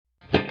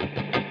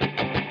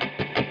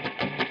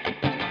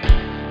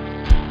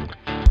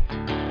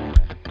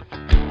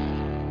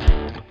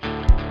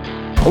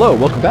Hello,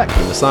 welcome back to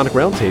the Masonic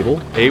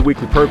Roundtable, a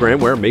weekly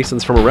program where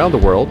Masons from around the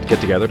world get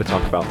together to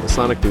talk about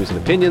Masonic news and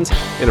opinions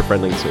in a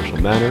friendly and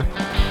social manner.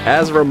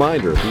 As a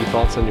reminder, the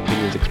thoughts and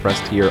opinions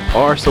expressed here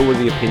are solely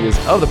the opinions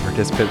of the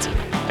participants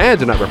and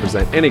do not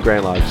represent any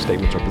Grand Lodge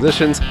statements or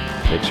positions.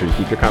 Make sure you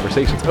keep your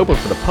conversations open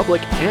for the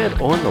public and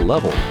on the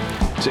level.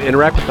 To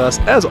interact with us,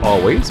 as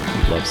always,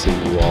 we love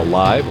seeing you all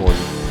live on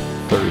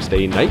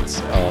Thursday nights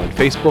on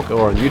Facebook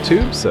or on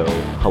YouTube. So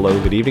hello,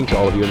 good evening to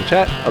all of you in the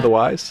chat.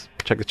 Otherwise,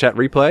 check the chat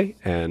replay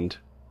and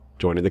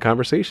join in the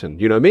conversation.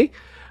 You know me.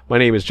 My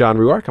name is John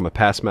Ruark. I'm a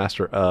past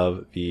master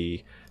of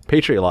the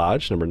Patriot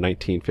Lodge, number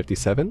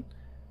 1957.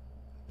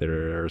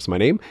 There's my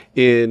name,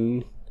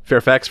 in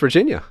Fairfax,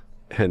 Virginia.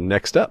 And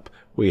next up,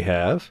 we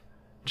have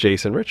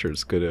Jason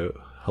Richards.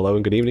 Hello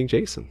and good evening,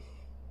 Jason.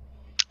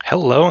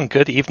 Hello and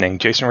good evening.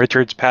 Jason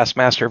Richards, past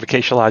master of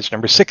Acacia Lodge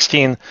number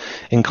 16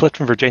 in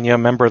Clifton, Virginia,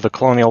 member of the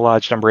Colonial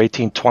Lodge number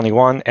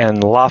 1821,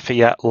 and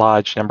Lafayette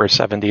Lodge number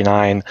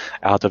 79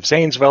 out of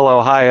Zanesville,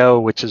 Ohio,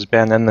 which has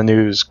been in the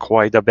news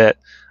quite a bit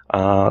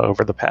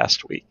over the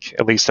past week,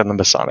 at least in the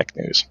Masonic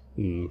news.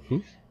 Mm-hmm.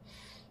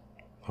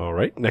 All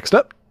right. Next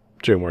up,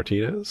 Joe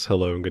Martinez.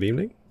 Hello and good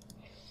evening.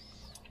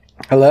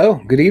 Hello,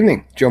 good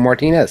evening. Joe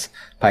Martinez,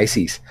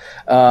 Pisces.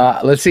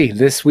 Let's see.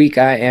 This week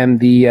I am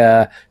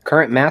the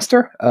current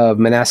master of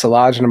Manassas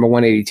Lodge number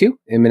 182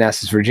 in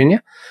Manassas,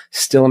 Virginia.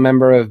 Still a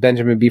member of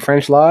Benjamin B.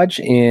 French Lodge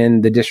in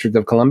the District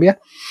of Columbia.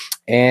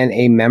 And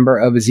a member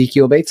of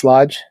Ezekiel Bates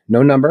Lodge,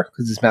 no number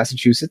because it's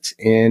Massachusetts,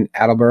 in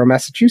Attleboro,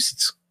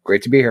 Massachusetts.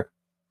 Great to be here.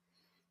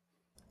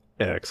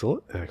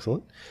 Excellent,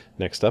 excellent.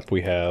 Next up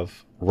we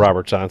have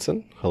Robert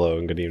Johnson. Hello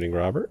and good evening,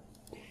 Robert.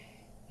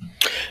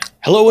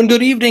 Hello and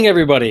good evening,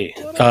 everybody.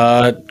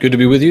 Good to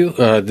be with you.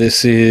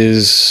 This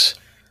is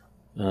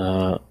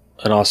an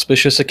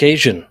auspicious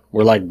occasion.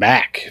 We're like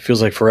back. It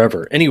feels like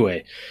forever.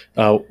 Anyway,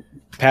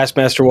 past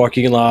master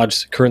Waukegan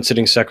Lodge, current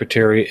sitting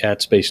secretary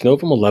at Space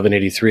Novum,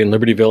 1183 in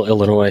Libertyville,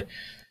 Illinois.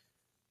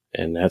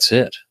 And that's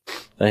it.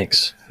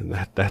 Thanks.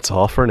 And that's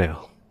all for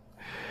now.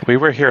 We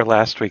were here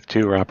last week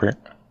too, Robert.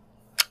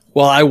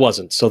 Well, I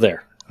wasn't, so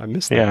there. I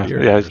missed that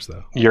beer,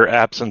 though. Your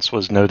absence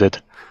was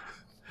noted.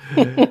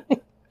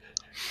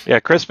 Yeah,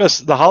 Christmas,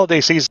 the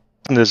holiday season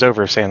is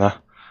over,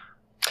 Santa.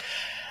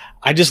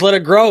 I just let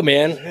it grow,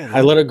 man. I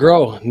let it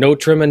grow. No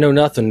trimming, no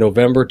nothing.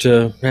 November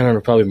to, I don't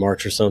know, probably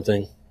March or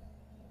something.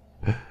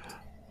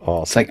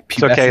 Oh, It's like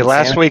It's okay.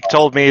 Last week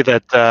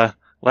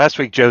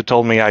Joe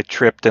told me I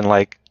tripped and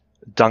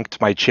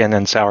dunked my chin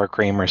in sour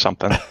cream or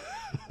something.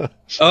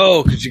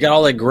 Oh, because you got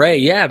all that gray.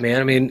 Yeah, man.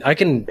 I mean, we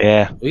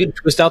can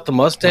twist out the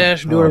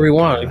mustache and do whatever we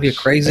want. It'd be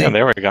crazy. Yeah,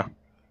 there we go.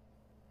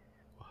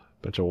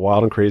 Bunch of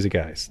wild and crazy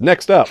guys.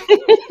 Next up,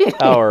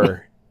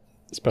 our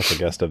special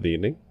guest of the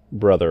evening,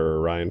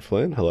 Brother Ryan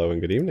Flynn. Hello and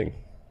good evening.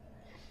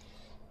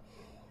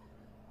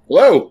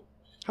 Hello.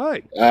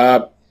 Hi.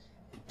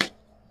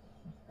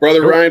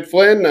 Brother Ryan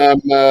Flynn.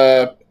 I'm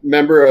a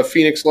member of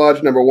Phoenix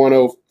Lodge number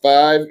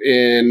 105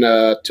 in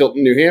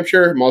Tilton, New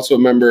Hampshire. I'm also a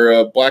member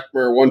of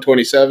Blackmer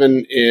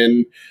 127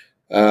 in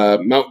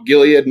Mount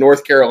Gilead,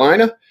 North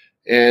Carolina.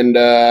 And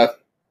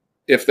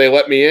if they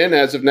let me in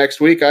as of next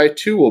week, I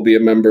too will be a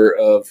member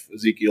of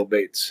Ezekiel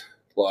Bates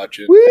Lodge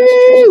in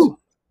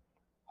Massachusetts.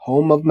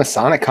 Home of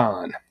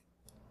Masonicon.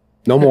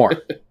 No more.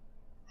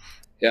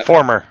 Yeah.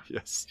 Former.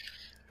 Yes.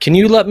 Can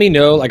you let me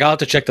know? I'll have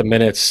to check the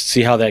minutes,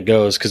 see how that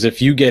goes, because if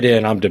you get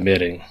in, I'm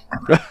demitting.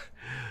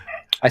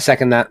 I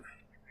second that.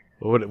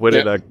 What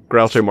did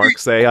Groucho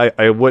Marx say?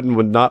 I would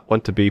not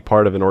want to be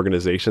part of an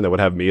organization that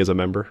would have me as a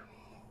member.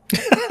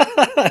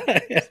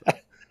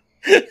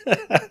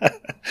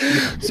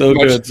 So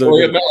good. So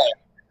good.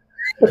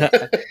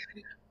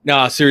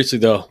 No, seriously,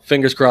 though.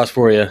 Fingers crossed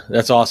for you.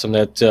 That's awesome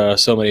that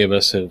so many of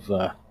us have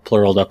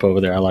pluraled up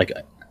over there. I like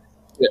it.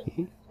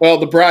 Yeah. Well,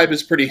 the bribe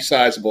is pretty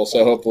sizable,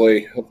 so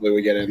hopefully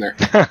we get in there.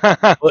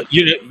 Well,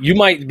 you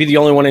might be the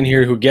only one in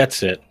here who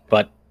gets it,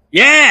 but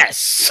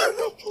yes!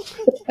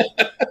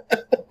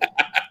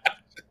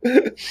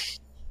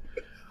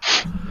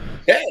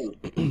 Hey.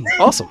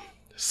 Awesome.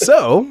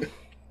 So,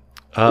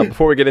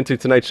 before we get into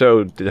tonight's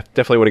show,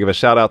 definitely want to give a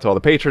shout out to all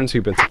the patrons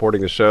who've been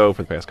supporting the show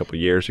for the past couple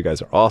of years. You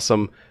guys are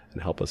awesome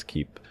and help us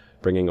keep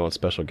bringing on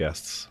special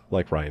guests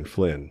like Ryan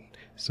Flynn.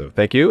 So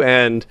thank you.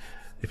 And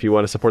if you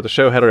want to support the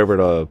show, head over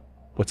to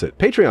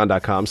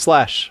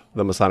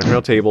patreon.com/the Masonic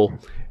Roundtable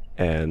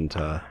and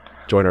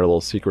join our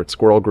little secret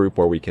squirrel group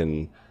where we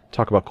can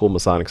talk about cool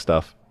Masonic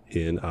stuff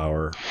in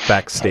our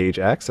backstage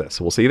access.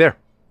 So we'll see you there.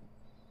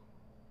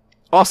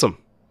 Awesome.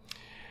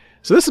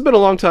 So this has been a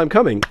long time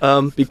coming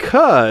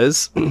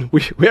because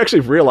we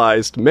actually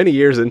realized many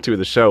years into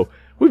the show,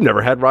 we've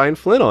never had Ryan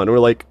Flynn on. And we're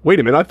like, wait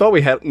a minute, I thought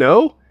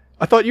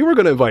I thought you were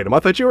going to invite him. I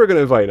thought you were going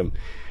to invite him.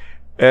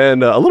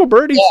 And a little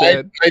birdie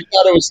said... I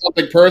thought it was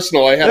something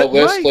personal. I had a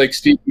list right. like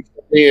Steve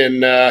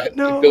and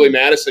Billy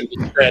Madison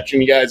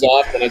scratching you guys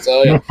off, and I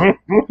saw you.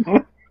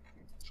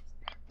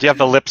 Do you have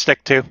the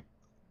lipstick too?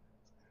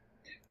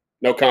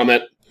 No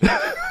comment.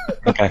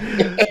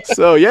 Okay.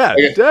 So yeah,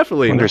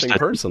 definitely Understood. nothing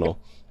personal.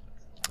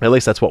 At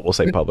least that's what we'll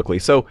say publicly.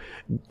 So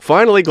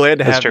finally glad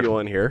to That's have true. you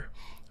on here.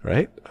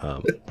 right?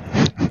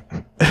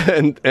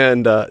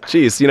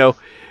 Geez, you know,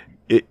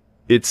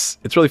 it's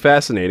really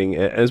fascinating.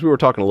 As we were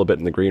talking a little bit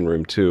in the green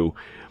room too,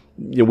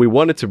 you know, we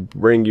wanted to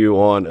bring you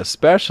on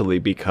especially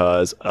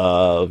because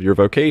of your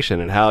vocation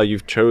and how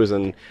you've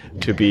chosen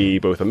to be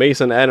both a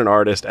Mason and an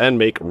artist and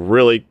make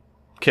really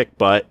kick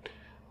butt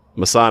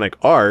Masonic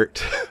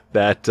art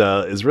that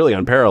is really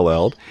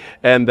unparalleled,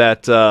 and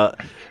that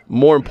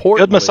more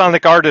importantly, good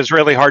Masonic art is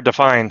really hard to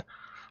find.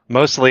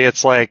 Mostly,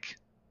 it's like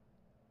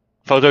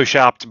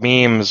photoshopped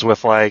memes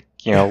with like,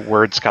 you know,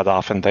 words cut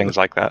off and things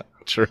like that.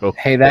 True.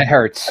 Hey, that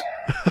hurts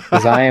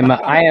because I am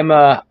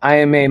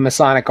a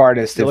Masonic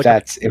artist. You're If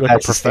like that's a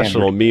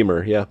professional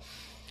memer, yeah.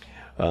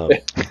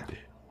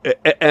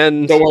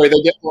 And don't worry,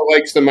 they get more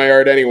likes than my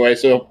art anyway.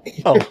 So,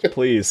 oh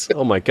please,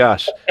 oh my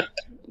gosh,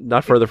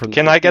 not further from.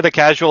 Can I get a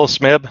casual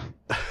smib?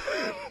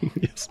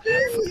 Yes.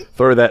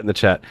 Throw that in the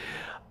chat.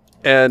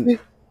 And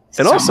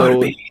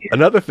also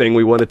another thing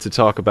we wanted to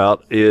talk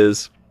about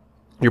is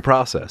your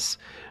process,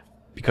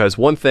 because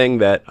one thing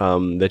that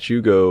that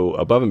you go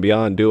above and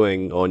beyond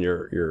doing on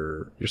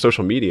your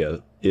social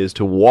media is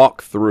to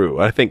walk through.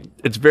 I think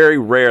it's very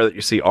rare that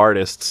you see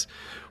artists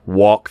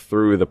walk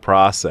through the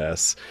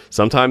process,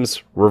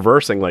 sometimes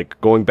reversing, like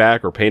going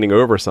back or painting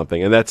over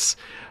something. And that's,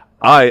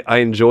 I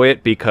enjoy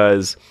it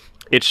because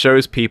it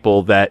shows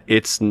people that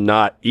it's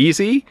not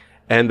easy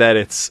and that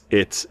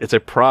it's a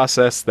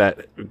process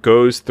that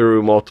goes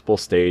through multiple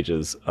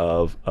stages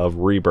of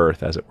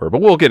rebirth, as it were.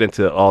 But we'll get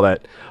into all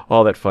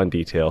that fun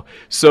detail.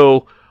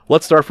 So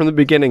let's start from the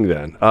beginning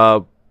then.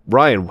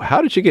 Ryan,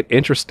 how did you get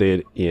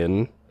interested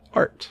in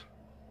art?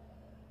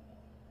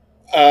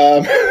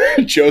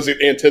 Joe's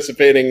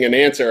anticipating an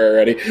answer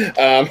already.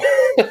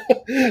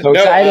 So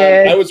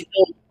excited. I was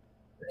really,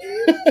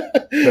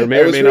 there may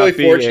I or was may really not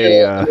be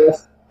fortunate.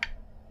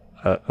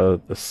 a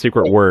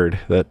secret word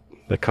that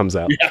comes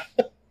out. Yeah.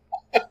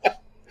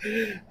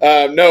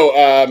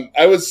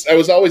 I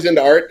was always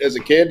into art as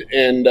a kid,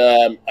 and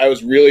I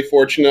was really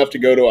fortunate enough to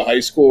go to a high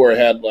school where I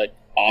had like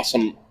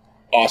awesome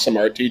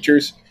art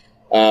teachers.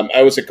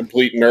 I was a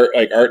complete nerd,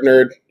 like art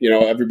nerd. You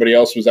know, everybody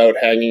else was out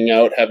hanging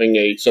out, having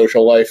a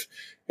social life,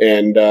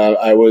 and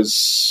I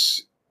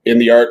was in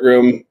the art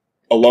room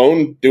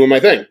alone doing my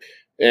thing,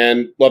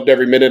 and loved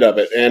every minute of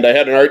it. And I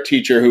had an art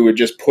teacher who would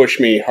just push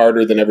me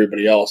harder than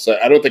everybody else.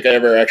 I don't think I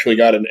ever actually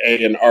got an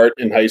A in art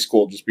in high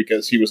school, just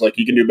because he was like,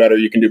 "You can do better.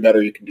 You can do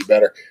better. You can do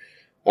better."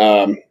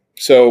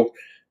 So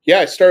yeah,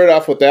 I started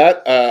off with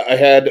that.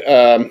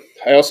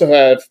 I also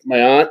have my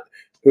aunt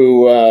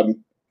who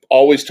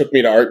always took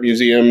me to art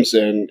museums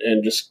and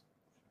just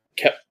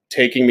kept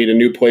taking me to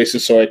new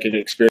places so I could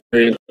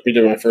experience. Me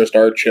to my first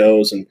art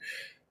shows, and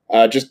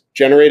just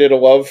generated a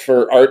love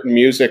for art and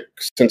music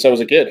since I was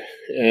a kid.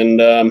 And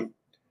I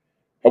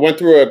went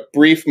through a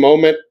brief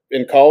moment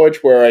in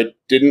college where I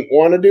didn't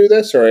want to do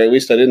this, or at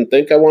least I didn't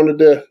think I wanted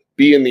to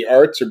be in the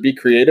arts or be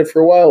creative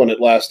for a while. And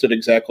it lasted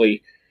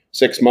exactly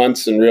 6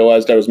 months, and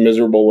realized I was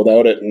miserable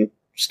without it, and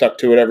stuck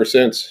to it ever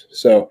since.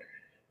 So,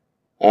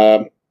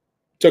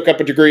 took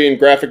up a degree in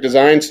graphic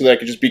design so that I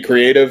could just be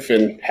creative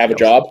and have a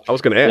job. I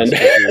was going to ask,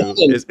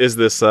 is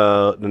this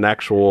an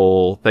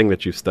actual thing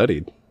that you've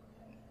studied?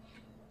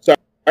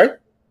 Sorry?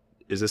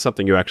 Is this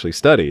something you actually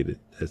studied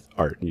as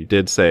art? You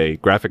did say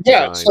graphic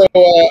design. Yeah, so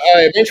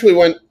I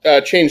eventually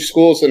changed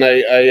schools, and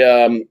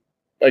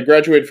I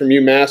graduated from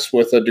UMass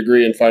with a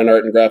degree in fine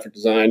art and graphic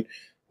design.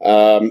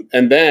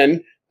 And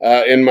then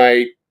in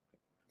my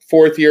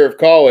fourth year of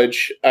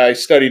college, I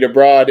studied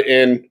abroad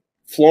in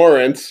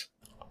Florence.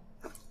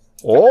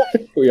 Oh,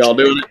 we all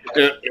doing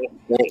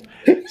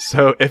it.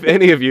 So if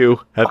any of you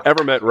have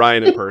ever met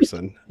Ryan in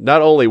person,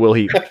 not only will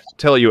he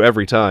tell you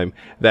every time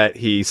that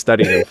he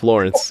studied in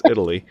Florence,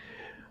 Italy,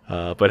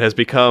 but has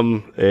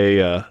become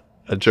a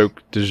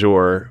joke du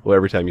jour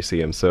every time you see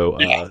him. So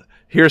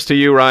here's to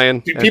you,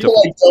 Ryan. People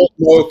I don't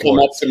know come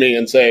up to me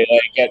and say,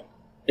 like,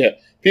 yeah.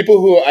 People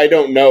who I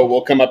don't know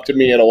will come up to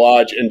me at a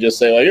lodge and just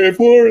say, like, "Hey,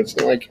 Florence."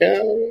 I'm like,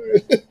 yeah.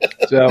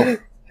 So.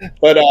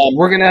 But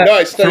we're gonna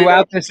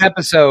throughout this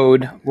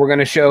episode, we're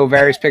gonna show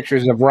various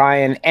pictures of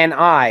Ryan and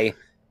I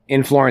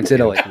in Florence,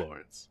 Italy.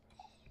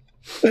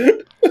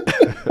 We're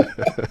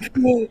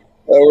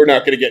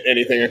not going to get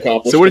anything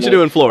accomplished. So what did you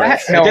do in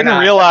Florence? I didn't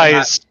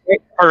realize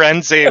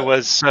Firenze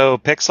was so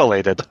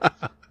pixelated.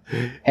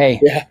 Hey,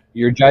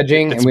 you're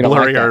judging, and we don't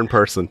like that. In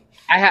person.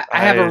 I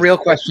have a real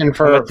question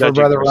for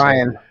Brother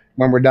Ryan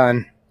when we're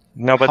done.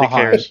 Nobody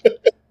cares.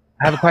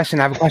 I have a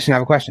question.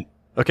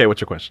 Okay, what's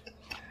your question?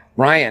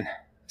 Ryan.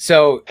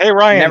 So hey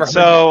Ryan, had a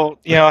oh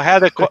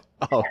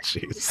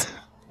jeez,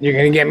 you're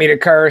gonna get me to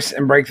curse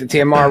and break the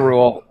TMR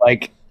rule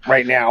like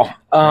right now.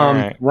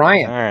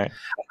 Ryan, all right.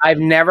 I've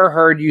never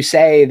heard you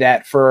say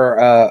that for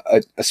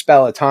a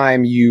spell of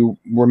time you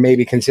were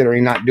maybe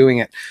considering not doing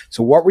it.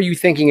 So what were you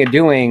thinking of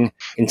doing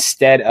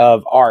instead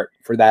of art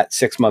for that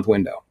 6-month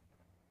window?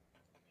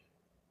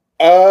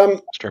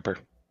 Stripper.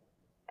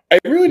 I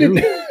really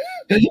didn't.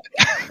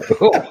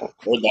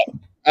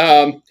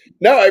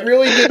 No, I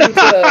really didn't.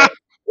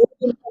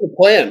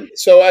 Plan.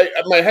 So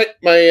my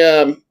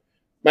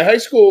my high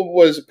school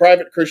was a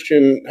private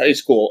Christian high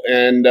school,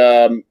 and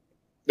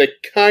they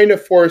kind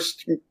of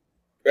forced,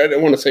 I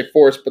don't want to say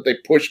forced, but they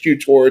pushed you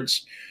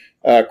towards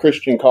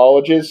Christian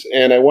colleges.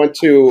 And I went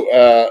to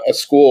a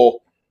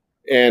school,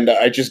 and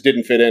I just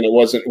didn't fit in. It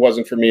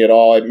wasn't for me at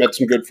all. I met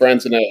some good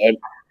friends, and I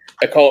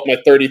call it my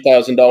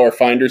 $30,000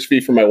 finder's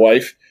fee for my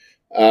wife,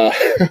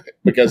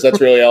 because that's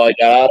really all I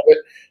got out of it.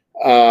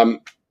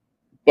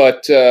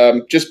 But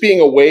just being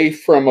away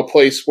from a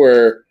place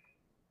where,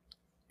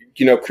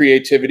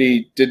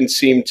 creativity didn't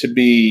seem to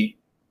be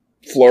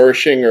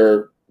flourishing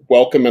or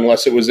welcome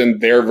unless it was in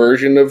their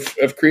version of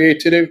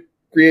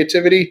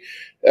creativity,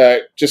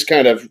 just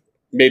kind of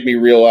made me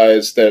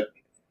realize that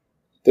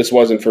this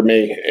wasn't for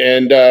me.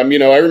 And,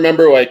 I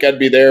remember like I'd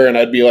be there and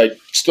I'd be like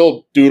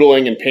still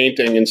doodling and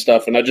painting and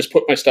stuff. And I just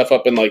put my stuff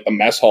up in like the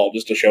mess hall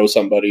just to show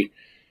somebody.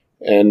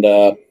 And,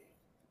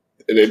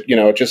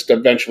 it just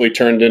eventually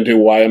turned into,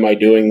 why am I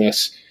doing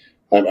this?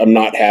 I'm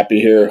not happy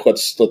here.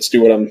 Let's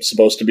do what I'm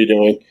supposed to be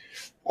doing.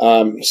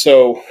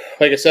 So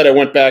like I said, I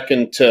went back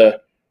into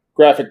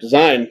graphic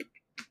design,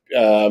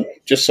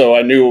 just so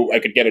I knew I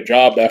could get a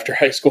job after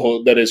high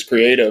school that is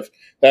creative.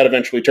 That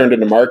eventually turned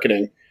into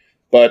marketing.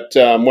 But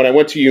when I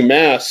went to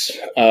UMass,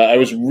 I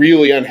was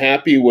really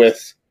unhappy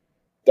with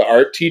the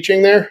art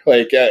teaching there.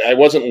 Like I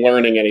wasn't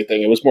learning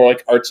anything. It was more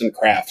like arts and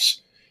crafts.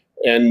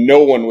 And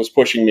no one was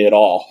pushing me at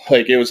all.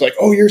 Like, it was like,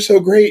 oh, you're so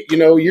great.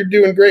 You're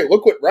doing great.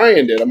 Look what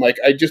Ryan did. I'm like,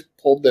 I just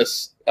pulled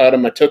this out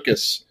of my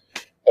tuchus.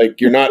 Like,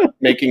 you're not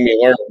making me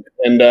learn.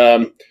 And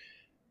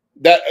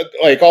that,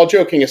 like, all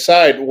joking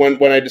aside,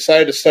 when I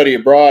decided to study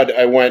abroad,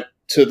 I went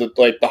to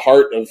the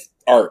heart of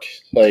art.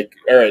 Like,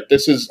 all right,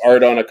 this is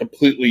art on a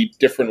completely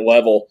different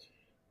level.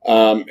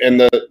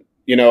 And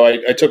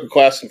I took a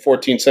class in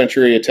 14th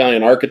century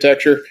Italian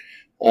architecture.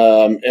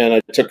 And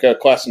I took a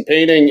class in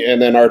painting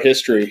and then art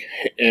history.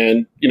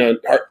 And,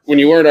 when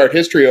you learn art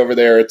history over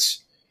there,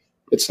 it's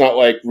not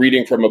like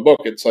reading from a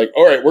book. It's like,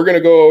 all right, we're going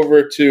to go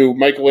over to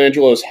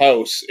Michelangelo's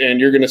house and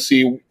you're going to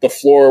see the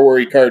floor where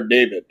he carved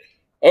David.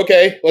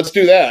 Okay, let's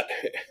do that.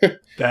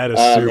 That is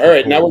super all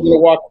right, cool. now we're going to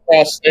walk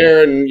across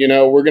there and,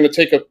 we're going to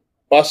take a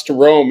bus to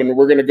Rome and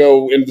we're going to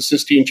go into the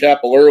Sistine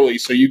Chapel early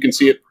so you can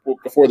see it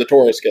before the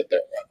tourists get there.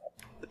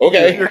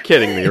 Okay. You're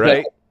kidding me,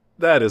 right?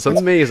 That is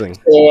amazing.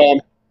 So,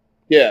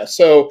 yeah,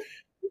 so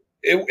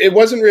it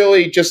wasn't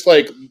really just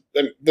like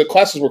the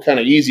classes were kind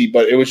of easy,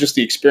 but it was just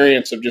the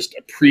experience of just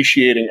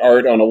appreciating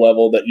art on a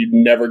level that you'd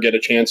never get a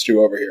chance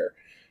to over here.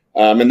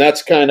 And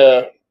that's kind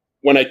of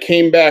when I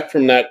came back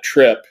from that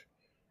trip,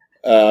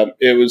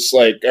 it was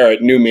like, all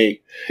right, new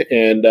me.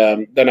 And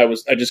then I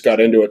just got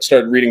into it,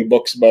 started reading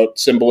books about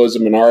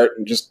symbolism and art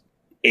and just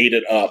ate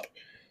it up.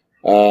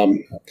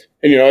 And,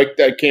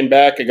 I came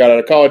back, I got out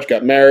of college,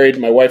 got married.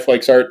 My wife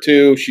likes art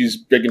too. She's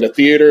big into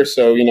theater.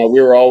 So,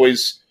 we were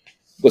always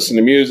listening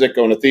to music,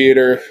 going to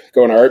theater,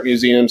 going to art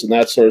museums and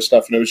that sort of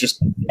stuff. And it was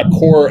just a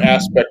core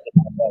aspect of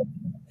my life.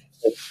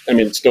 I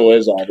mean, it still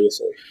is,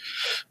 obviously.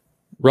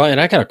 Ryan,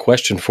 I got a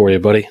question for you,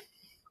 buddy.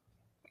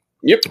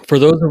 Yep. For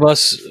those of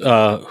us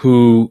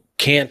who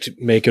can't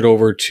make it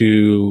over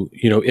to,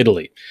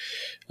 Italy,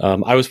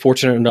 I was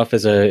fortunate enough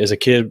as a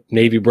kid,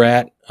 Navy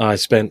brat. I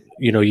spent,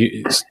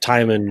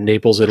 time in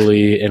Naples,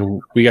 Italy,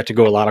 and we got to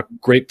go a lot of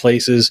great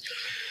places.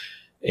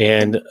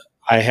 And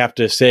I have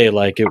to say,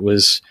 like, it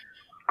was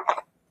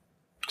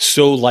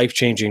so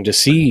life-changing to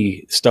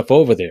see stuff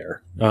over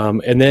there.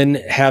 And then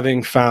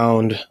having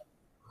found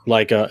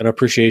like an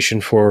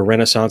appreciation for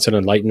Renaissance and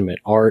Enlightenment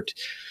art,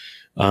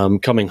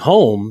 coming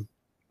home,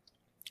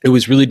 it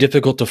was really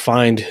difficult to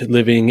find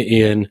living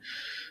in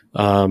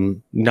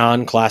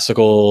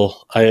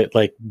non-classical,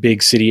 like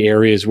big city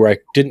areas where I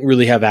didn't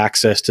really have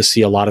access to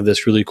see a lot of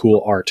this really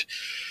cool art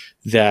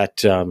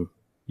that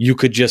you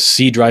could just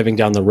see driving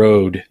down the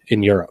road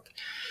in Europe.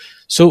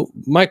 So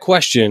my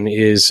question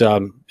is,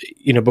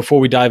 before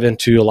we dive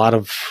into a lot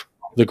of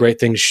the great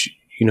things,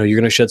 you're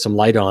going to shed some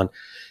light on,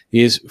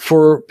 is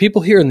for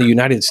people here in the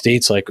United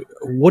States, like,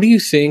 what do you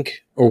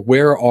think, or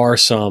where are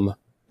some,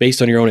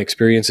 based on your own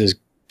experiences,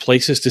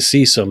 places to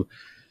see some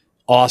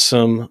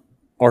awesome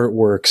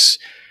artworks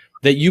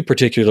that you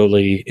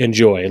particularly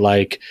enjoy?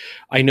 Like,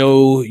 I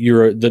know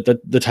you're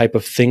the type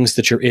of things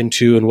that you're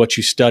into and what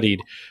you studied.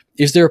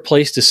 Is there a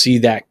place to see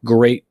that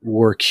great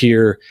work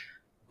here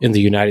in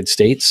the United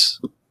States?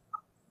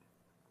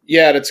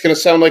 Yeah, and it's going to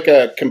sound like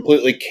a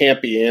completely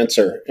campy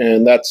answer,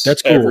 and that's cool.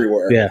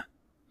 Everywhere. Yeah.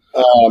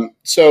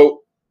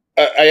 So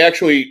I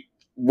actually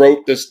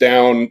wrote this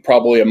down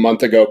probably a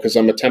month ago because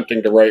I'm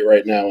attempting to write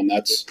right now, and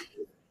that's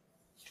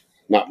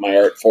not my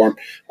art form.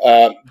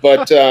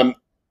 But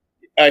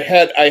I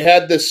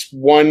had this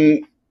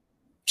one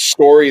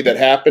story that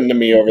happened to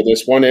me over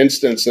this one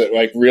instance that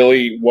like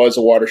really was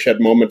a watershed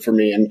moment for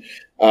me. And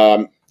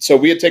so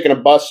we had taken a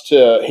bus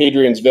to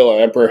Hadrian's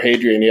Villa, Emperor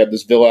Hadrian. He had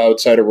this villa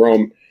outside of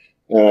Rome,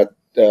 a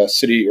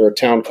city or a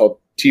town called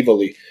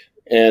Tivoli.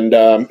 And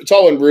it's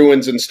all in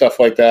ruins and stuff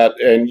like that.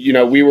 And,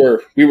 we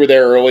were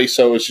there early.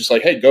 So it was just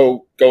like, hey,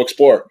 go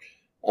explore.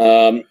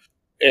 And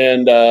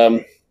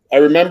I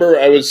remember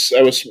I was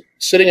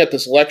sitting at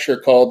this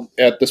lecture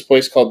at this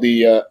place called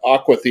the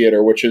Aqua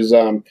Theater, which is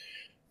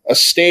a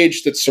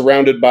stage that's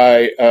surrounded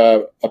by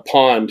a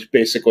pond,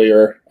 basically,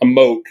 or a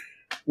moat,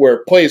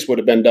 where plays would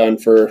have been done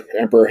for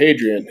Emperor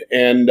Hadrian.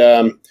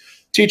 And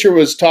teacher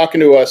was talking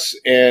to us,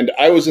 and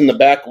I was in the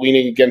back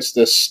leaning against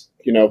this,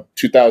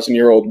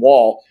 2,000-year-old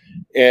wall.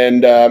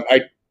 And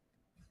ADD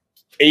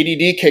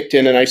kicked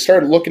in, and I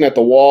started looking at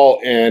the wall,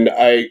 and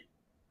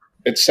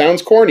it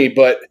sounds corny,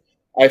 but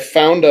I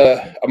found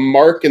a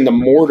mark in the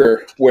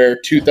mortar where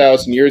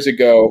 2,000 years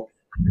ago,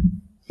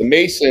 the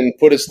mason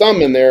put his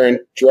thumb in there and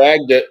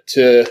dragged it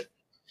to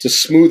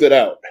smooth it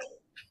out.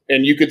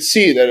 And you could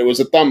see that it was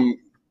a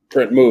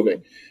thumbprint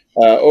moving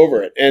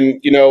over it.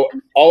 And,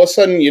 all of a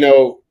sudden,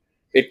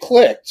 it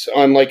clicked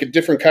on like a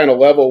different kind of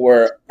level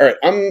where, all right,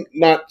 I'm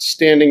not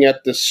standing in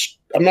a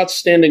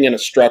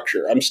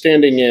structure. I'm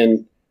standing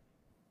in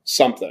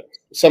something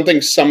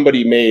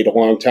somebody made a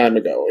long time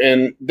ago.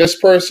 And this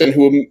person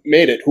who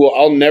made it, who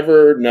I'll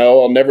never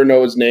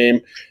know his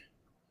name,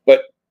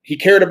 but he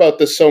cared about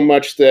this so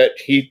much that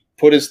he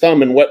put his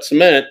thumb in wet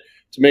cement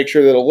to make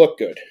sure that it'll look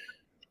good.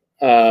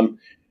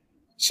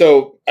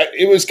 So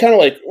it was kind of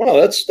like, wow,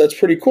 that's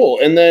pretty cool.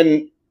 And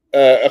then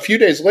a few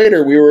days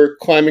later, we were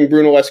climbing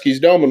Brunelleschi's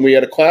dome, and we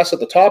had a class at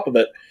the top of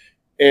it.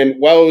 And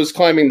while I was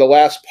climbing the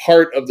last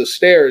part of the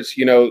stairs,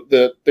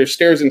 there's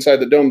stairs inside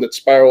the dome that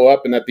spiral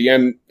up, and at the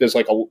end there's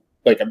like a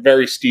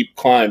very steep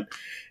climb.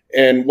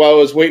 And while I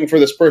was waiting for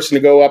this person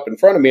to go up in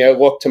front of me, I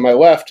looked to my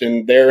left,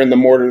 and there in the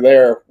mortar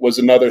there was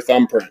another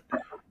thumbprint.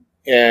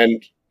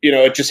 And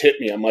it just hit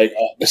me. I'm like,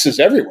 oh, this is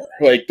everywhere.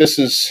 Like this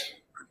isn't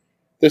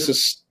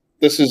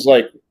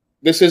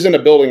a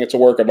building; it's a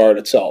work of art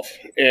itself.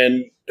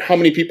 And how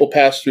many people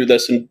pass through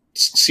this and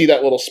see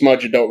that little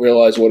smudge and don't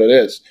realize what it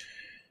is?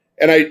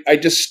 And I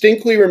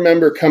distinctly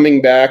remember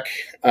coming back,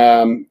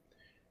 and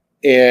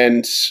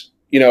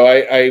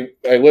I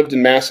lived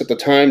in Mass at the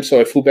time, so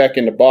I flew back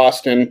into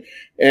Boston.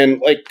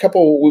 And like a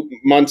couple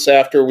months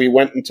after, we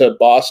went into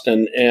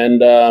Boston,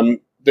 and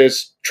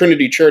there's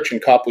Trinity Church in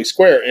Copley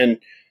Square, and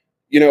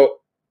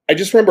I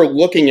just remember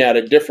looking at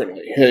it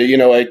differently.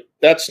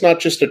 That's not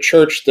just a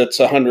church that's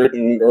 100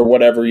 or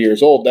whatever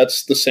years old.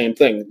 That's the same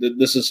thing.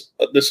 This is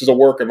a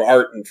work of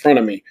art in front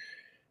of me,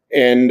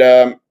 and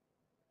I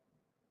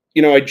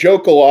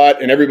joke a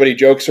lot, and everybody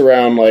jokes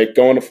around like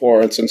going to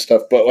Florence and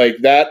stuff. But like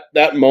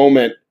that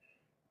moment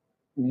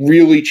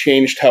really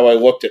changed how I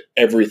looked at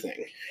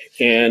everything.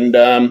 And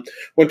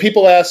when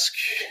people ask,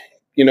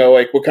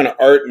 like what kind of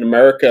art in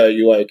America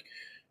you like,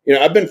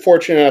 I've been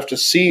fortunate enough to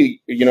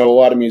see, a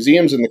lot of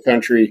museums in the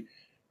country.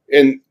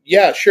 And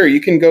yeah, sure,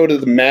 you can go to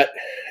the Met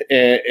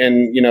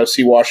and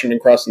see Washington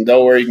Cross in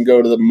Delaware. You can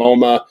go to the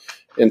MoMA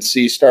and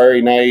see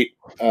Starry Night.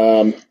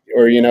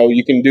 Or,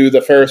 you can do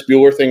the Ferris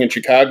Bueller thing in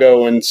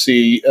Chicago and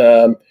see,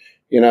 a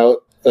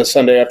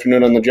Sunday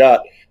afternoon on the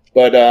Jot.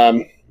 But,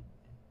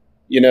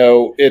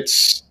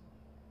 it's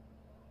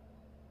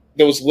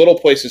those little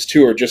places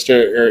too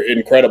are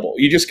incredible.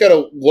 You just got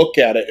to look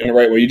at it in the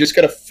right way. You just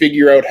got to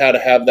figure out how to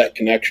have that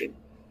connection.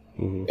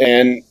 Mm-hmm.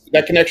 And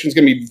that connection is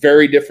going to be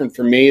very different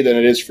for me than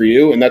it is for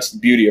you. And that's the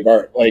beauty of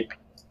art. Like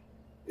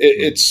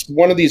it's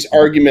one of these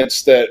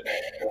arguments that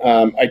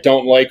I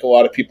don't like a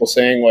lot of people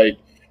saying like,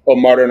 oh,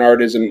 modern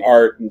art isn't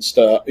art and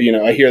stuff.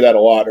 I hear that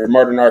a lot, or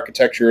modern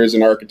architecture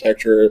isn't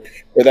architecture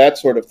or that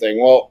sort of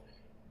thing. Well,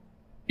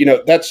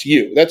 that's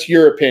you. That's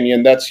your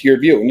opinion. That's your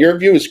view. And your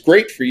view is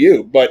great for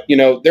you. But,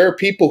 there are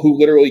people who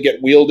literally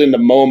get wheeled into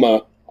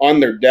MoMA on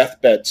their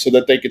deathbed so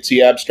that they could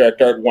see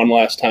abstract art one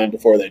last time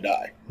before they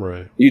die.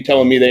 Right. You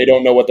telling me they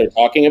don't know what they're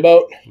talking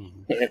about?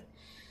 Mm-hmm.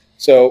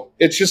 So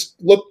it's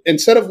just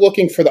instead of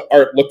looking for the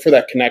art, look for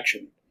that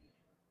connection.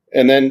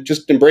 And then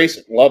just embrace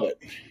it. Love it.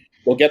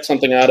 We'll get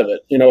something out of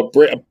it.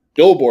 A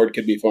billboard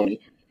could be funny.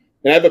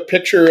 And I have a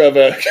picture of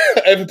a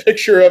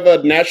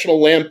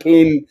National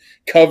Lampoon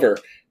cover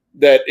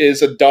that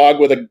is a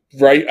dog with a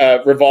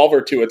revolver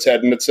to its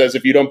head, and it says,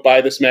 "If you don't buy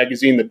this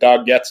magazine, the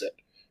dog gets it."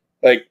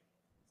 Like,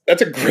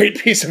 that's a great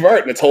piece of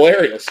art, and it's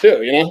hilarious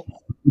too.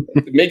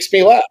 It makes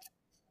me laugh.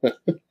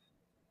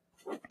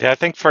 Yeah, I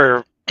think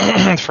for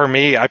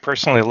me, I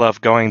personally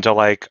love going to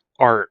like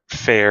art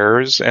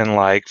fairs and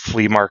like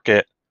flea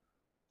market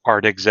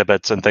art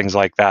exhibits and things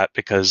like that,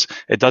 because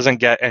it doesn't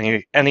get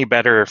any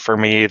better for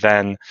me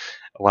than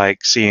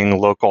like seeing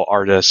local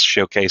artists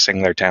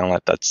showcasing their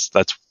talent. That's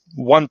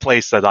one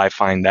place that I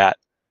find that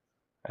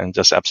and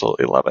just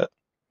absolutely love it.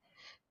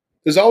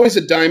 There's always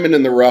a diamond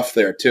in the rough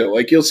there too.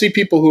 Like you'll see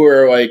people who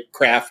are like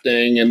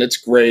crafting and it's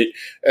great.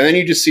 And then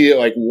you just see it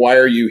like, why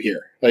are you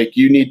here? Like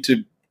you need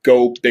to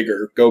go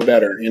bigger, go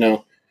better,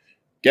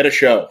 get a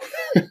show,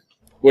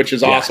 which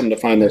is awesome to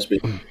find those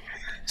people.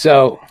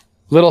 So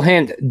little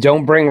hint,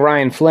 don't bring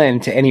Ryan Flynn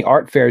to any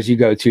art fairs you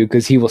go to,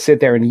 because he will sit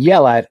there and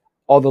yell at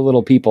all the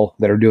little people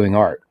that are doing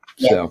art.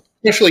 Yeah. So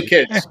especially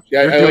kids.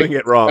 Yeah, You're doing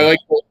it wrong.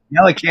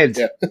 Yell at kids.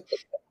 Yeah.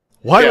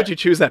 Why would you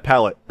choose that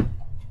palette?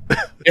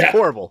 It's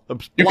horrible.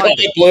 You call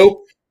it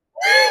blue?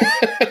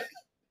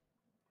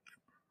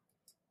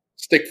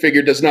 Stick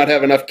figure does not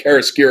have enough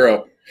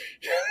chiaroscuro.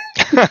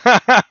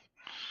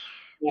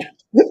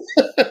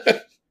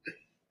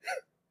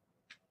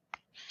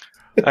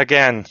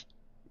 Again,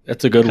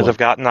 That's a good could one. have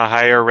gotten a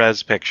higher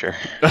res picture.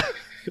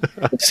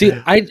 See,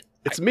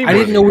 It's me. I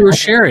didn't know we were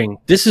sharing.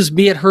 This is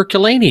me at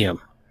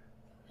Herculaneum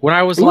when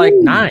I was like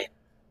 9.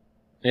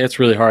 Yeah, it's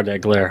really hard,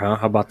 that glare, huh?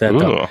 How about that,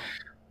 though? Ooh.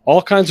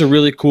 All kinds of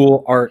really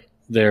cool art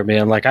there,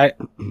 man. Like,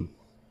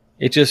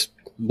 it just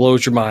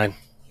blows your mind.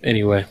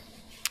 Anyway.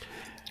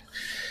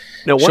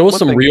 Now, Show us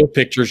some real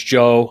pictures,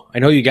 Joe. I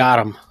know you got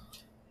them.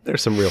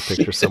 There's some real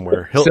pictures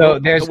somewhere.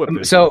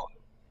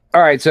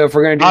 All right. So if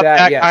we're gonna do Not that,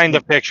 that yeah, kind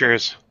of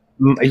pictures.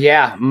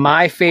 yeah.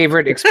 My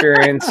favorite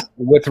experience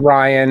with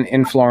Ryan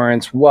in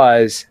Florence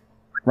was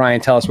Ryan.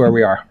 Tell us where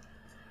we are.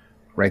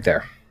 Right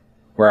there.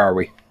 Where are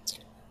we?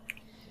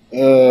 I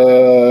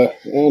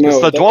don't know. It's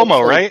the That Duomo,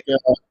 looks right?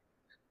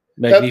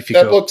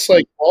 Magnifico. that looks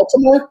like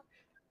Baltimore.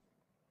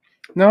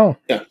 No.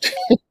 Yeah.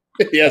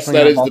 Yes, Definitely that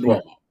not is the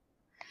Baltimore. Duomo.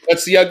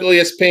 That's the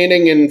ugliest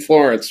painting in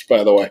Florence,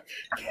 by the way.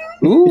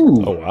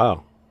 Ooh. Oh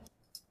wow.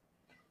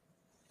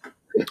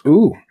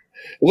 Ooh.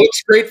 It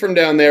looks great from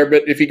down there,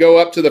 but if you go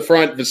up to the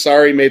front,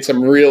 Vasari made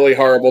some really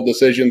horrible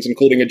decisions,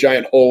 including a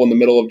giant hole in the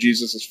middle of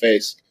Jesus'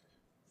 face.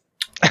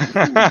 Did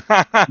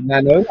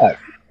not know that.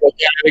 Look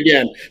at it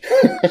again.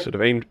 Should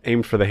have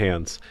aimed for the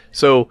hands.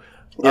 So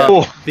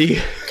Yeah.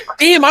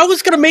 Damn, I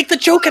was going to make the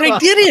joke and I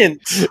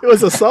didn't. It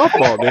was a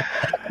softball, man.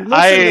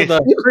 Listen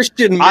to the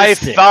Christian I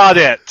mystic. thought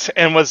it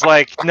and was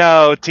like,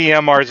 no,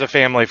 TMR is a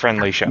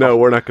family-friendly show. No,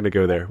 we're not going to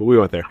go there. We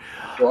went there.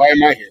 Why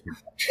am I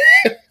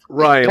here?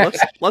 Ryan,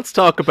 let's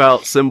talk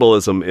about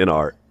symbolism in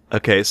art.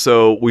 Okay,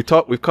 so we've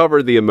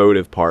covered the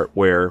emotive part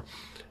where,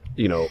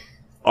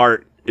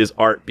 art is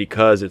art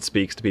because it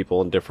speaks to people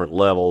on different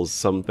levels.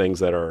 Some things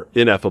that are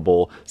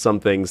ineffable, some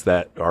things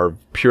that are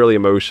purely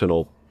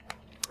emotional,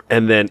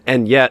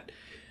 and yet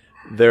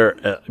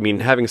there.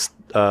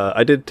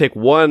 I did take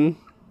one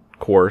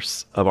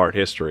course of art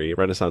history,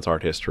 Renaissance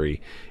art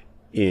history,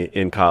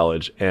 in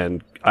college,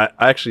 and I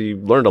actually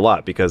learned a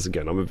lot because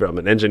again, I'm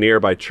an engineer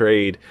by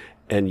trade,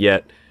 and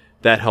yet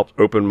that helped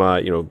open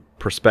my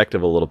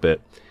perspective a little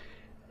bit,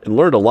 and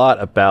learned a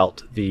lot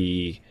about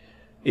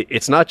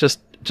it's not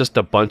just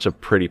a bunch of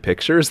pretty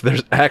pictures.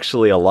 There's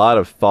actually a lot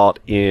of thought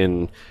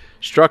in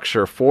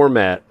structure,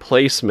 format,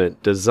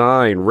 placement,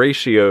 design,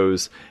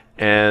 ratios,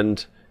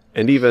 and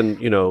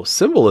even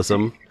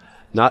symbolism,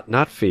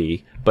 not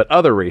fee, but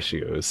other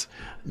ratios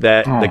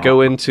that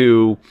go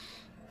into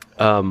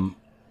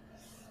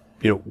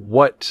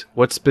what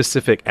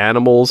specific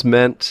animals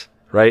meant,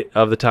 right,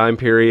 of the time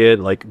period,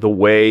 like the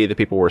way that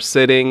people were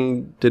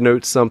sitting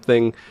denotes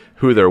something,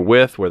 who they're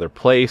with, where they're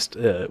placed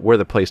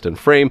in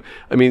frame.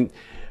 I mean,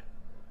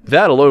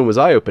 that alone was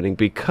eye-opening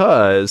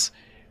because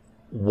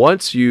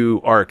once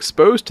you are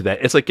exposed to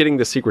that, it's like getting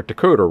the secret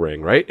decoder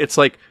ring, right? It's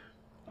like,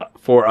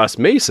 for us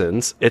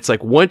Masons, it's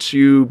like once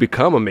you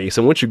become a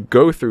Mason, once you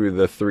go through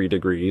the 3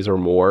 degrees or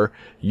more,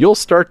 you'll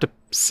start to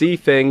see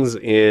things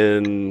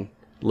in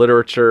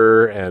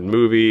literature and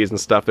movies and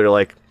stuff that are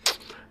like,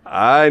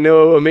 I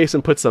know a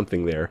Mason put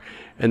something there.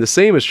 And the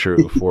same is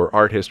true for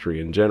art history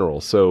in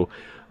general. So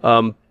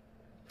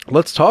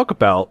let's talk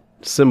about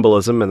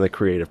symbolism and the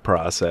creative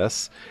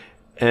process.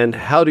 And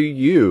how do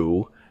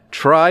you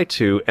try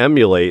to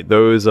emulate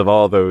those of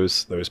all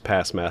those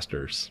past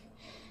masters?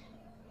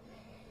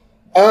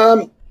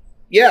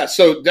 Yeah,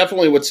 so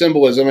definitely with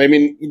symbolism. I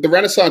mean, the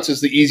Renaissance is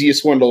the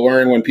easiest one to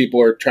learn when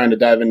people are trying to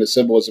dive into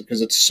symbolism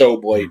because it's so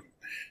blatant.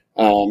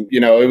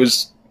 It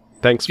was.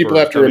 Thanks. People for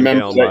have to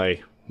remember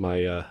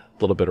my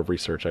little bit of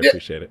research. I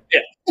appreciate it. Yeah.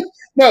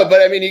 No,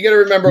 but I mean, you got to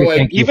remember,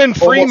 like, even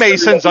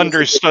Freemasons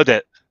understood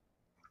it.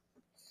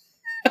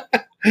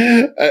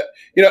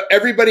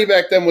 Everybody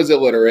back then was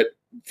illiterate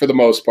for the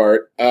most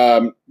part.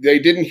 They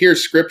didn't hear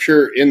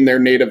scripture in their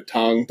native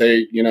tongue.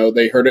 They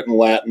heard it in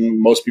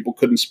Latin. Most people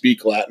couldn't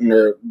speak Latin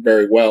or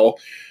very well,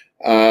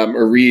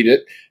 or read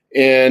it.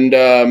 And,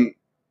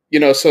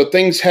 so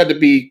things had to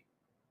be,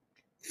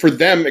 for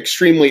them,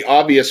 extremely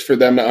obvious for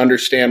them to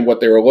understand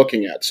what they were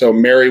looking at. So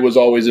Mary was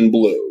always in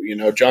blue.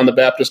 John the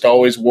Baptist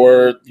always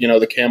wore,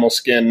 the camel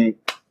skin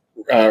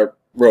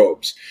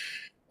robes.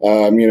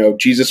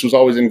 Jesus was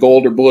always in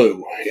gold or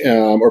blue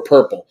or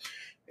purple.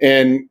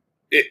 And,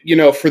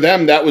 for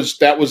them, that was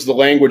the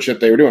language that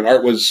they were doing.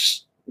 Art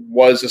was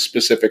a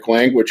specific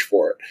language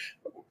for it.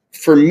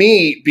 For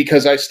me,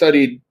 because I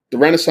studied the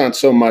Renaissance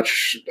so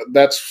much,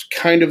 that's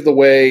kind of the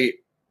way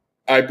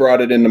I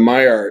brought it into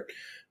my art.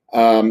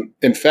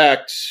 In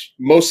fact,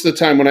 most of the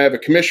time when I have a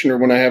commission or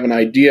when I have an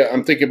idea,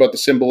 I'm thinking about the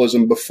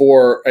symbolism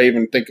before I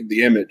even think of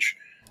the image.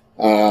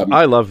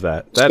 I love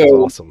that. That is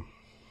awesome.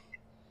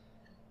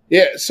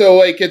 Yeah. So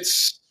like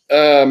it's,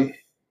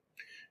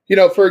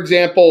 for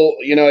example,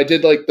 I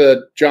did like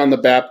the John the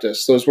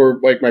Baptist. Those were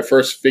like my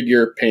first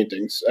figure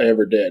paintings I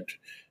ever did.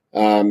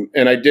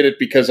 And I did it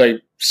because I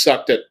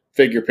sucked at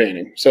figure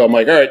painting. So I'm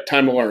like, all right,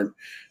 time to learn.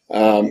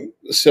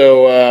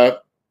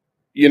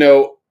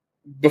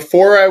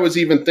 Before I was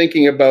even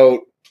thinking about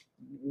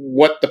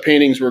what the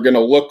paintings were going to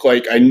look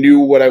like, I knew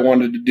what I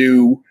wanted to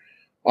do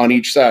on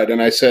each side.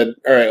 And I said,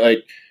 all right,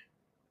 like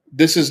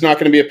this is not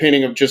going to be a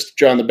painting of just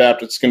John the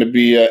Baptist. It's going to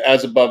be a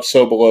as above,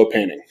 so below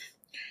painting.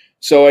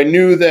 So I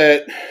knew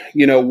that,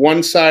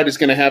 one side is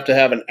going to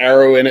have an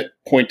arrow in it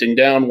pointing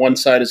down. One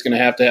side is going to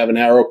have an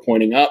arrow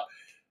pointing up.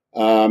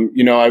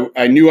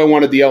 I knew I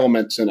wanted the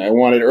elements in it. I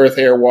wanted earth,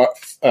 air,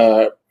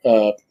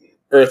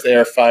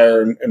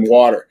 fire, and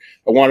water.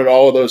 I wanted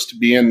all of those to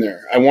be in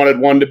there. I wanted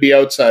one to be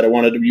outside. I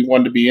wanted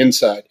one to be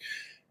inside.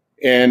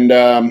 And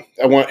and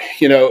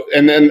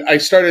then I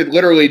started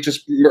literally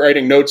just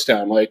writing notes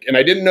down, and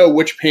I didn't know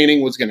which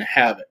painting was going to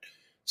have it.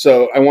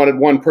 So I wanted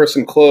one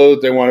person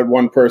clothed. I wanted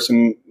one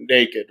person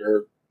naked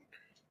or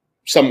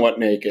somewhat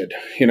naked.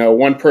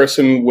 One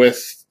person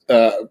with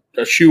a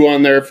shoe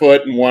on their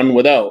foot and one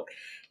without,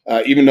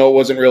 even though it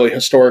wasn't really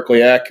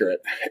historically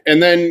accurate.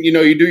 And then,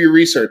 you do your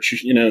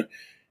research,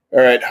 all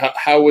right,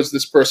 how was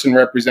this person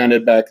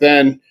represented back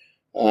then?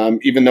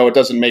 Even though it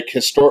doesn't make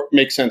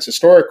sense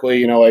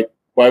historically,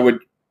 why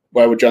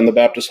would John the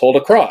Baptist hold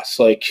a cross?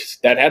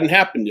 That hadn't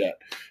happened yet.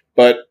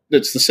 But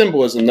it's the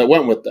symbolism that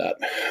went with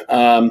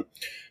that.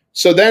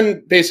 So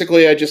then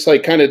basically I just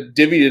kind of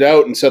divvied it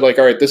out and said all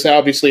right, this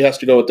obviously has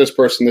to go with this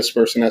person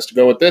has to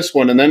go with this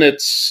one. And then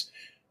it's,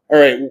 all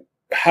right,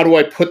 how do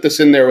I put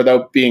this in there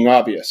without being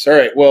obvious? All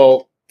right,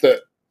 well,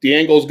 the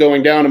angle's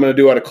going down, I'm going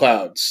to do out of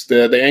clouds.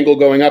 The angle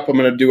going up, I'm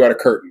going to do out of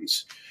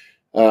curtains,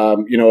 a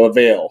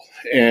veil.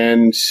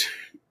 And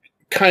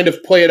kind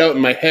of play it out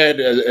in my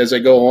head as I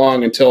go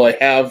along until I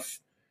have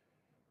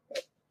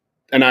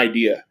an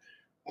idea.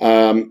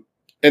 And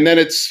then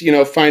it's,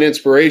 find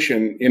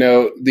inspiration.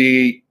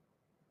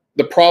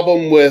 The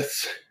problem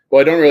with,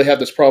 I don't really have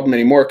this problem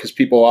anymore because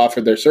people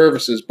offered their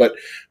services. But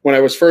when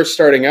I was first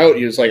starting out,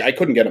 he was I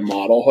couldn't get a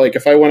model.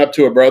 If I went up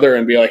to a brother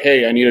and be like,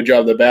 hey, I need a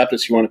job at the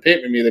Baptist, you want to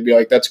paint with me? They'd be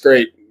like, that's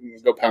great.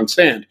 Go pound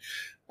sand.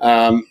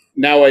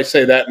 Now I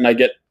say that and I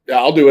get,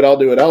 I'll do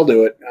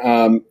it.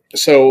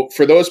 So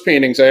for those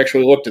paintings, I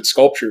actually looked at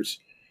sculptures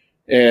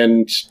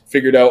and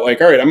figured out all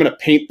right, I'm going to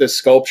paint this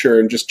sculpture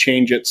and just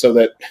change it so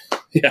that,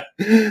 you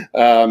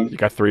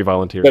got 3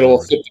 volunteers. That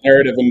will fit the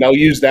narrative, and I'll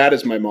use that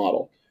as my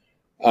model.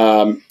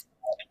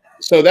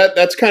 So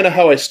that's kind of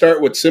how I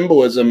start with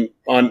symbolism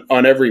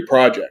on every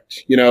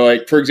project.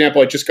 For example,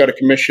 I just got a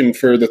commission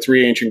for the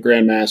 3 ancient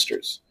Grand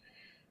Masters.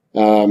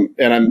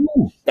 And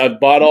I've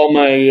bought all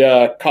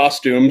my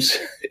costumes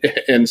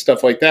and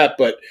stuff like that.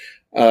 But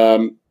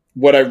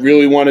what I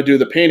really want to do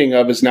the painting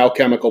of is an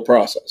alchemical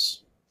process.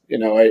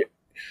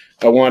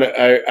 I want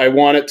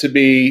it to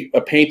be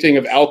a painting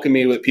of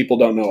alchemy that people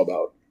don't know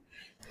about.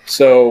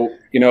 So,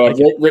 I've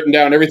written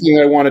down everything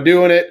that I want to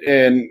do in it,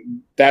 and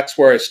that's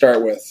where I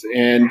start with.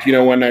 And,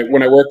 when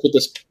I worked with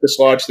this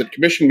lodge that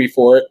commissioned me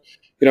for it,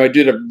 I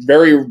did a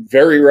very,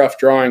 very rough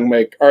drawing,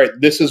 all right,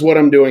 this is what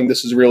I'm doing.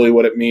 This is really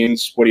what it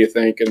means. What do you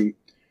think? And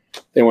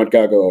they went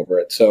gaga over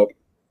it. So,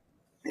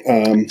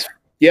 that's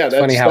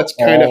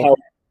kind of how.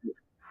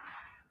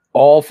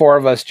 All 4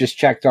 of us just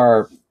checked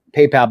our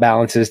PayPal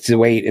balances to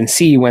wait and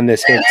see when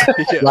this hits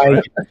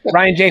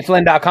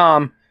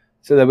RyanJFlynn.com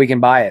so that we can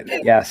buy it.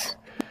 Yes.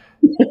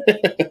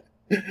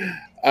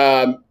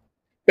 But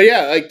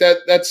yeah,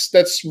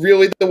 that's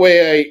really the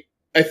way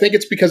I think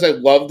it's because I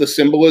love the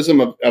symbolism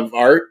of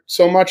art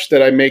so much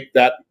that I make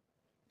that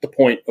the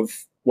point of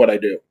what I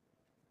do.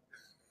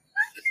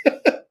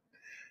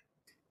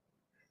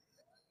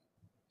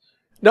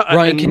 No,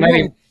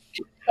 Ryan,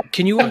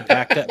 can you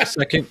unpack that a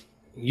second?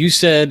 You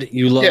said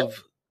you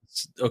love,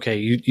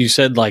 you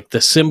said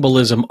the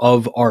symbolism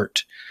of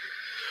art,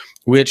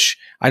 which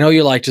I know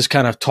you like just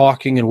kind of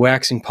talking and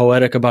waxing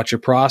poetic about your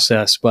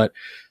process, but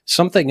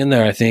something in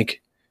there I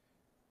think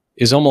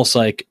is almost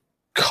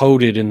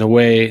coded in the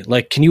way,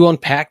 can you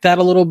unpack that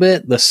a little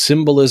bit? The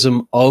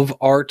symbolism of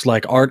art,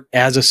 art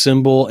as a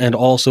symbol and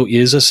also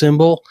is a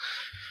symbol.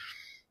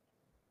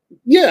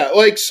 Yeah.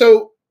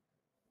 So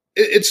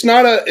it's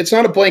not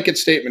a blanket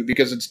statement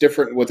because it's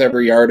different with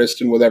every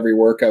artist and with every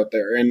work out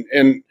there.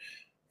 And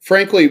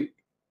frankly,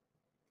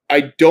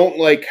 I don't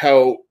like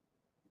how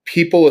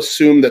people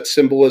assume that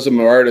symbolism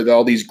of art are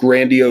all these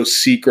grandiose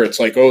secrets,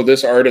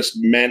 this artist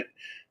meant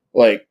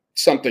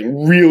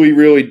something really,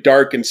 really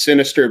dark and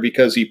sinister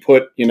because he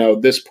put,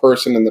 this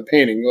person in the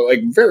painting.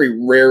 Very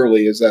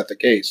rarely is that the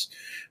case.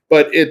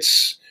 But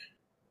it's,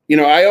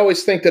 I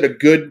always think that a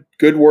good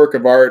work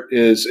of art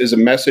is a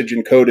message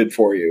encoded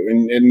for you,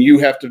 and you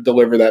have to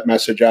deliver that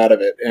message out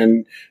of it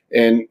and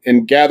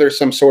gather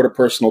some sort of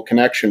personal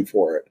connection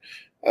for it.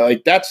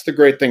 That's the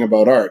great thing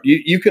about art.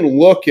 You can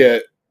look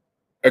at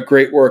a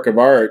great work of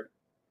art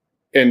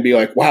and be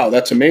like, wow,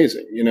 that's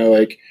amazing.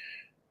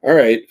 All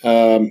right.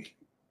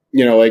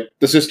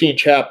 The Sistine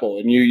Chapel,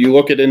 and you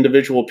look at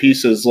individual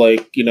pieces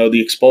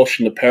the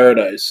Expulsion to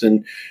Paradise,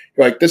 and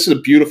you're like, this is a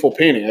beautiful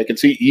painting. I can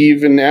see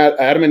Eve and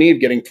Adam and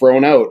Eve getting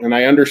thrown out, and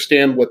I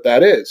understand what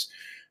that is.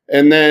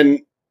 And then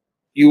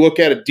you look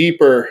at it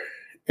deeper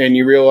and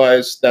you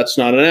realize that's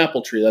not an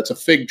apple tree. That's a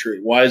fig tree.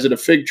 Why is it a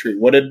fig tree?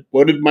 What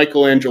did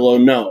Michelangelo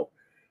know?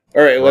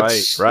 All right,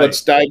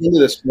 let's dive into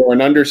this more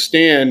and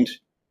understand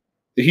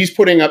that he's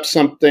putting up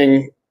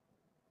something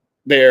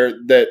there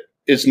that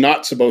is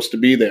not supposed to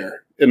be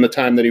there in the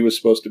time that he was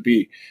supposed to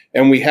be.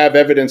 And we have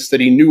evidence that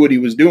he knew what he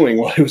was doing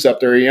while he was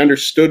up there. He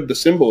understood the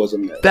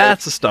symbolism there.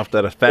 That's the stuff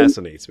that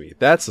fascinates me.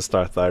 That's the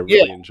stuff that I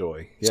really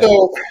enjoy. Yeah.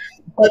 So,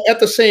 but at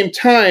the same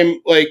time,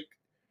 like,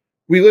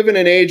 we live in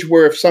an age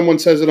where if someone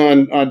says it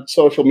on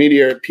social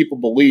media, people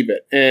believe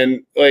it. And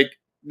like,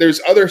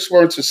 there's other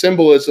sorts of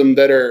symbolism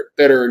that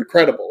are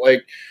incredible.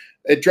 Like,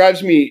 it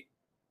drives me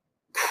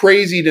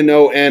crazy to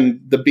no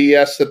end the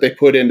BS that they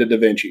put into Da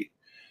Vinci.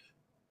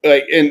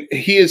 Like, and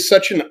he is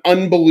such an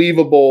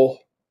unbelievable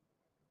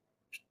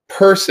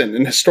person,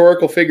 an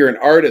historical figure, an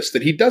artist,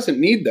 that he doesn't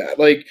need that.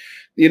 Like,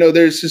 you know,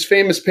 there's his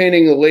famous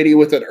painting, The Lady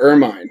with an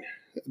Ermine,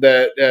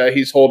 that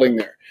he's holding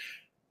there.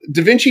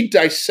 Da Vinci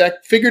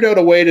figured out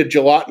a way to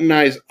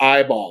gelatinize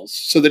eyeballs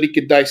so that he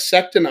could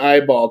dissect an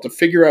eyeball to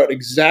figure out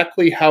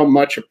exactly how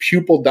much a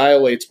pupil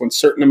dilates when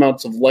certain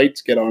amounts of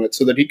lights get on it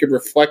so that he could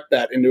reflect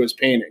that into his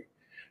painting.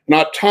 An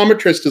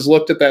optometrist has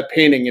looked at that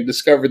painting and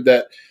discovered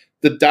that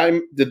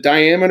the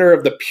diameter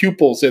of the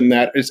pupils in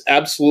that is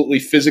absolutely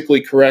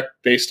physically correct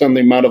based on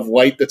the amount of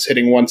light that's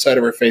hitting one side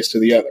of her face to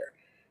the other.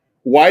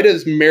 Why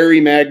does Mary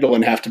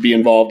Magdalene have to be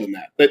involved in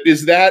that?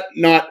 Is that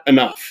not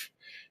enough?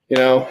 You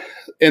know,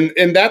 and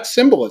that's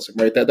symbolism,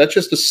 right? That's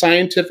just a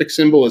scientific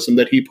symbolism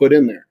that he put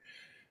in there.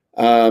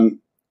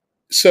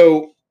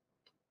 So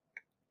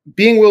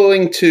being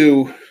willing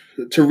to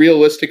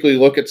realistically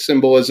look at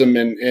symbolism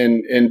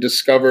and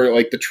discover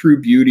like the true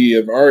beauty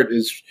of art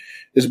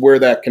is where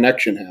that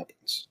connection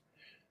happens.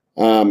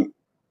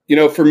 You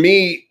know, for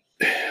me,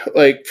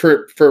 like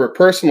for a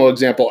personal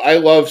example, I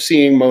love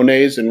seeing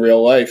Monets in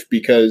real life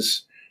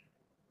because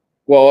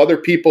while other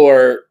people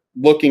are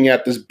looking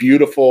at this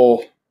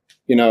beautiful,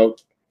 you know,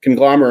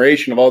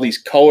 conglomeration of all these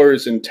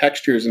colors and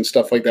textures and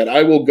stuff like that,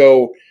 I will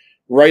go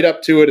right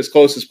up to it as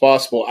close as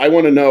possible. I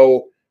want to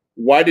know,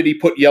 why did he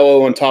put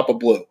yellow on top of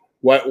blue?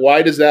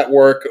 Why does that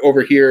work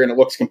over here and it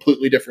looks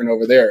completely different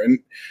over there? And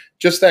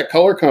just that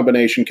color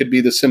combination could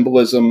be the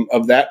symbolism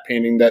of that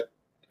painting that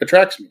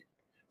attracts me.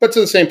 But to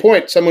the same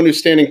point, someone who's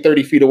standing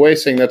 30 feet away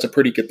saying that's a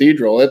pretty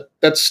cathedral,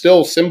 that's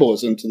still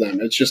symbolism to them.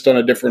 It's just on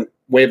a different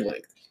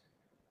wavelength.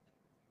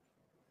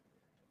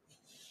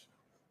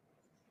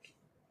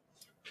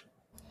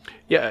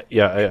 Yeah,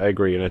 I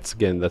agree.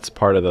 And that's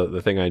part of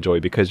the thing I enjoy,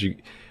 because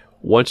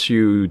once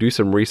you do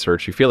some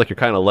research, you feel like you're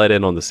kind of let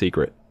in on the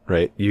secret,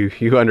 right?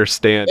 You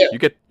understand,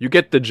 you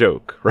get the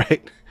joke,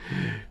 right?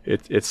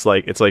 It's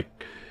like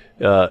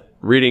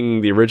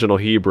reading the original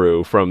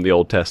Hebrew from the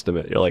Old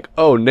Testament. You're like,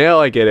 oh, now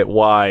I get it,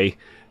 why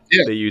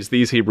they use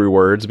these Hebrew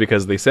words,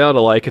 because they sound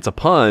alike. It's a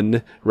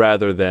pun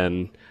rather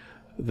than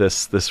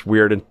this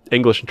weird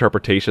English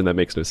interpretation that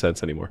makes no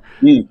sense anymore.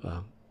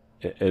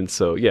 And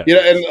so, yeah. You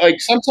know, and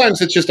like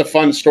sometimes it's just a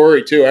fun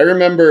story too. I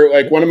remember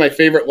like one of my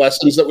favorite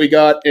lessons that we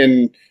got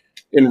in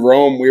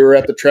Rome. We were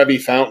at the Trevi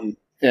Fountain,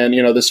 and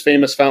you know, this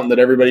famous fountain that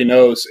everybody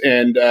knows.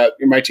 And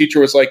my teacher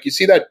was like, "You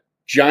see that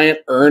giant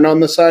urn on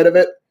the side of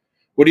it?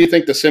 What do you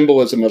think the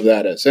symbolism of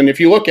that is?" And if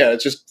you look at it,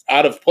 it's just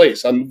out of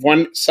place. On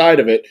one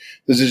side of it,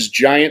 there's this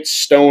giant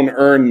stone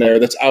urn there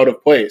that's out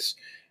of place.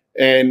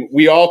 And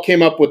we all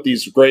came up with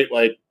these great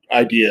like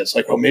ideas,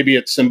 like, oh, maybe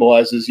it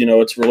symbolizes, you know,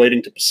 it's relating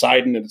to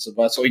Poseidon and it's a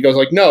vessel. He goes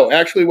like, no,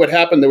 actually what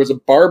happened, there was a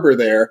barber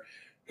there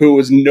who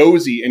was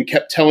nosy and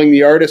kept telling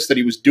the artist that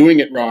he was doing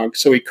it wrong.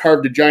 So he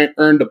carved a giant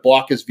urn to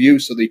block his view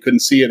so that he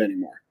couldn't see it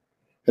anymore.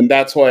 And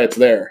that's why it's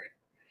there.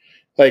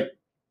 Like,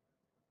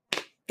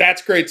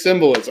 that's great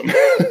symbolism.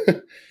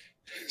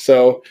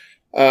 So,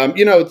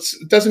 you know, it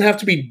doesn't have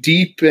to be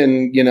deep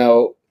and, you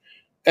know,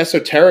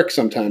 esoteric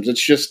sometimes.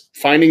 It's just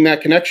finding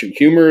that connection.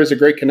 Humor is a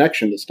great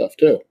connection to stuff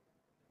too.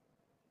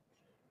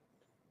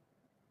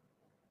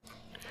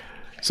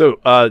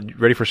 So,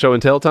 ready for show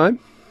and tell time?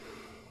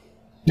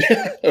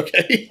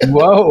 Okay.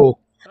 Whoa,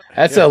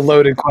 that's a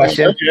loaded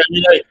question.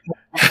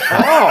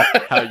 Oh,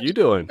 how you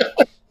doing?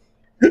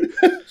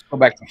 Let's go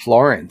back to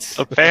Florence.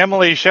 A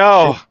family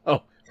show.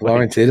 Oh,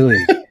 Florence,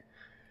 Italy,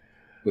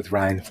 with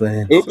Ryan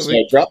Flynn. Oops,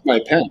 I dropped my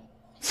pen.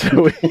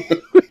 So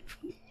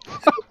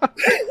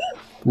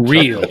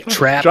Real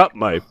trap. Drop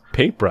my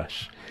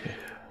paintbrush.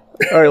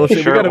 All right, let's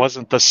see. Sure, it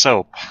wasn't the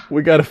soap.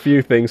 We got a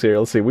few things here.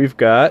 Let's see. We've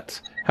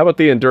got. How about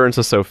the endurance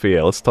of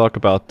Sophia? Let's talk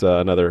about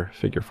another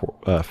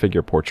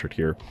figure portrait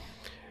here.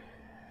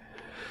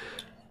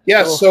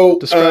 Yeah. So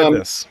describe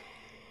this.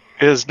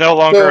 It is no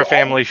longer a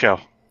family show.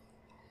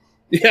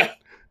 Yeah.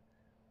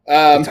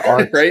 It's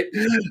art, right?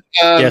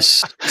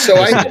 Yes.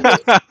 So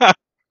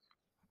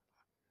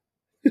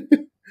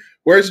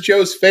where's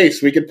Joe's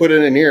face? We could put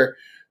it in here.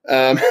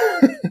 I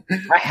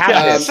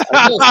have this.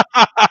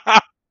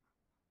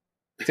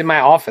 It's in my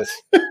office.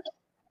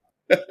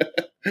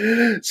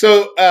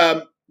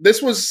 So this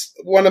was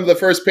one of the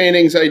first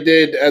paintings I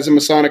did as a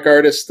Masonic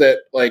artist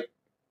that, like,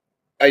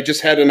 I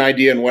just had an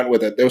idea and went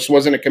with it. This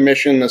wasn't a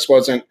commission. This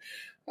wasn't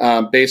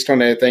based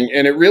on anything.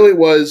 And it really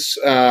was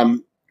a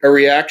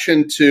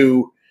reaction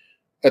to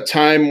a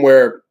time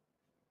where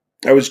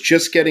I was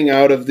just getting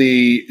out of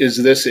the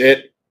 "is this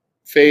it"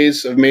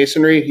 phase of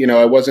Masonry. You know,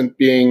 I wasn't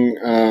being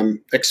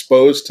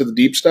exposed to the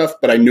deep stuff,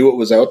 but I knew it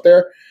was out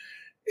there.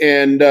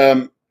 And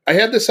I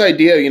had this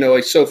idea,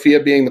 like Sophia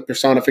being the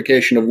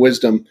personification of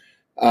wisdom.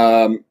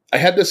 I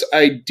had this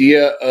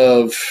idea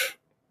of,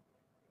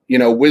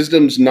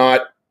 wisdom's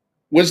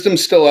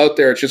still out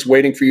there. It's just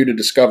waiting for you to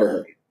discover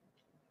her.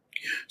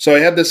 So I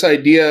had this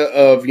idea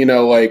of,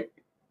 like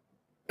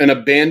an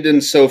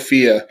abandoned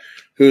Sophia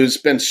who's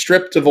been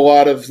stripped of a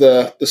lot of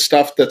the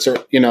stuff that's,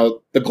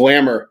 the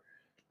glamour.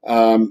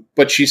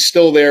 But she's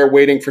still there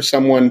waiting for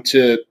someone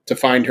to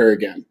find her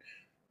again.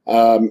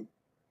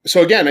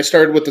 So again, I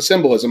started with the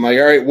symbolism. Like,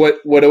 all right,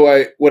 what do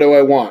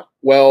I want?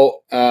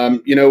 Well,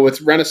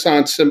 with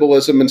Renaissance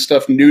symbolism and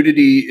stuff,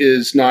 nudity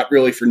is not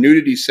really for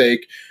nudity's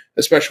sake,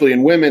 especially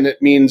in women.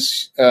 It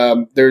means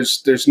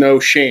there's no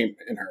shame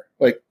in her.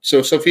 Like,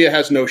 so Sophia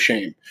has no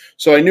shame.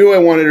 So I knew I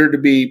wanted her to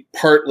be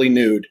partly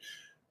nude.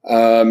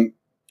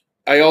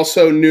 I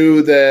also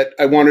knew that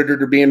I wanted her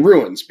to be in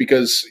ruins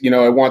because,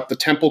 I want the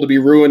temple to be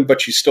ruined,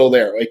 but she's still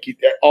there. Like,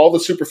 all the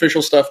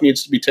superficial stuff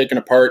needs to be taken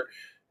apart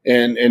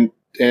and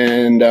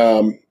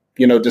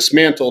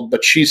dismantled,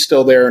 but she's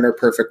still there in her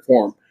perfect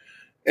form.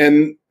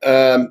 And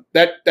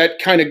that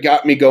kind of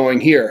got me going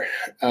here.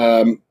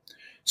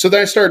 So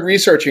then I started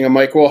researching. I'm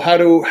like, well, how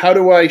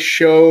do I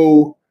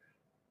show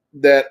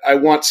that I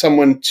want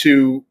someone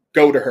to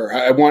go to her?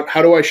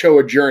 How do I show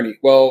a journey?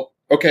 Well,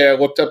 okay, I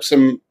looked up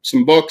some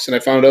books and I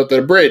found out that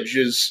a bridge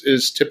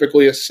is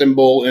typically a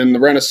symbol in the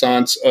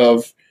Renaissance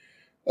of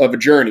a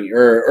journey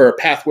or a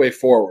pathway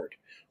forward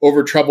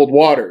over troubled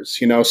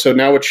waters, so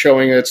now it's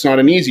showing that it's not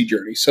an easy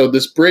journey. So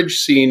this bridge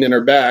scene in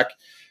her back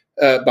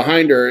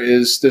behind her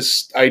is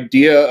this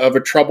idea of a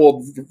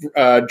troubled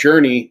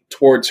journey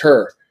towards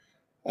her.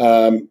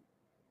 And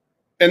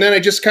then I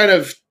just kind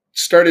of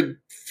started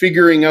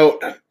figuring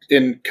out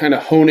and kind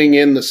of honing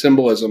in the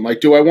symbolism. Like,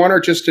 do I want her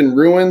just in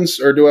ruins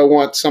or do I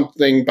want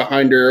something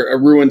behind her,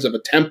 ruins of a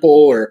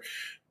temple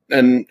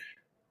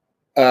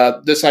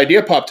this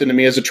idea popped into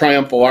me as a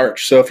triumphal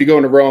arch. So if you go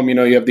into Rome,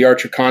 you have the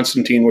Arch of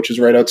Constantine, which is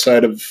right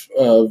outside of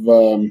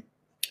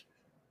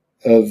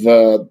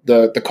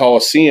the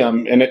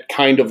Colosseum, and it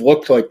kind of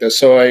looked like this.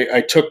 So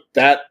I took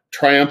that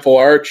triumphal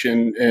arch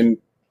and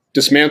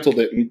dismantled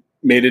it and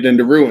made it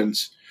into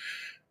ruins.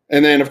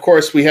 And then, of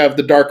course, we have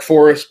the dark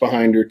forest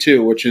behind her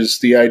too, which is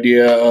the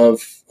idea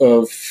of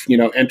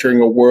entering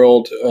a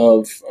world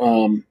of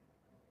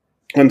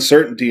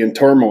uncertainty and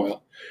turmoil.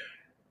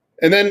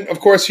 And then, of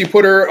course, you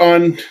put her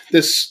on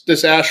this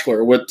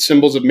ashlar with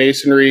symbols of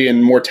masonry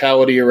and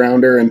mortality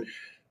around her. And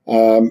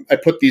I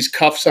put these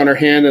cuffs on her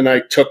hand, and I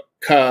took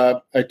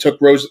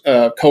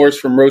colors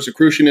from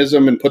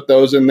Rosicrucianism and put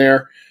those in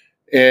there,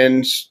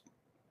 and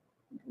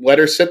let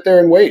her sit there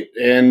and wait.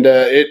 And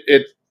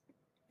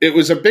it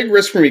was a big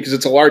risk for me because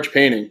it's a large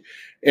painting,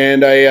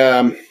 and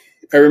I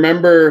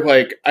remember,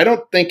 like, I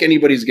don't think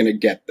anybody's going to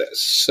get this,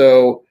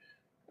 so.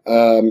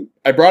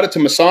 I brought it to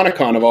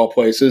Masonicon of all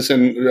places,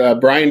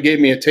 and Brian gave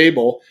me a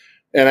table,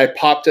 and I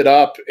popped it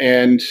up,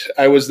 and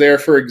I was there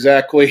for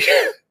exactly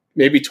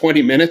maybe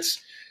 20 minutes,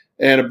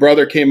 and a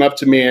brother came up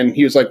to me, and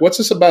he was like, "What's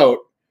this about?"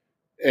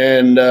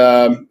 And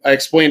I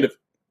explained a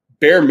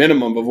bare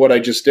minimum of what I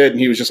just did,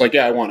 and he was just like,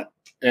 "Yeah, I want it."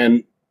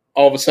 And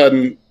all of a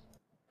sudden,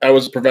 I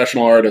was a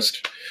professional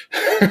artist.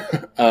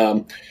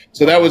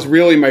 So that was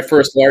really my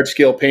first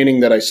large-scale painting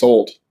that I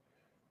sold.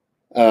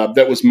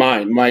 That was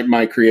mine,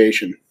 my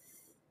creation.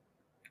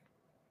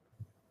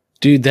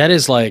 Dude, that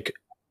is like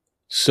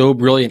so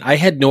brilliant. I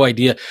had no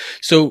idea.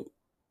 So,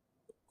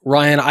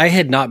 Ryan, I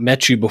had not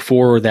met you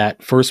before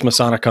that first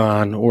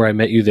Masonicon where I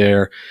met you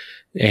there,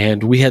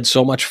 and we had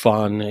so much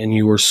fun, and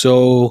you were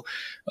so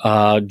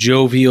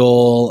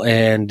jovial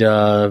and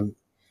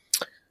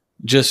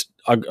just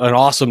an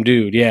awesome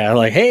dude. Yeah,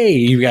 like, hey,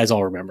 you guys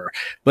all remember.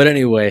 But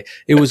anyway,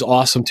 it was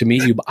awesome to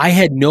meet you. But I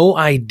had no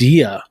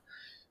idea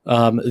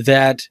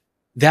that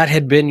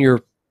had been your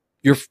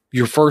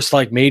first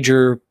like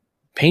major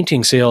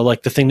painting sale,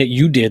 like the thing that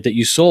you did that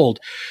you sold,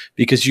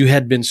 because you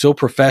had been so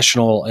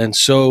professional and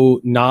so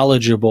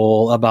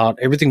knowledgeable about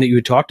everything that you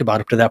had talked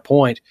about up to that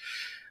point.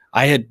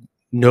 I had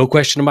no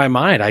question in my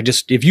mind.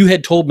 If you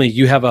had told me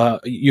you have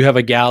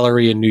a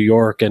gallery in New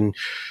York and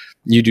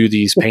you do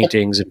these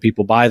paintings and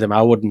people buy them,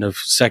 I wouldn't have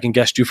second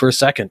guessed you for a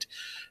second.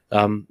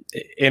 And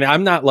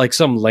I'm not like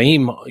some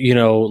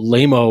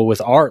lame-o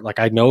with art. Like,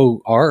 I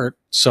know art.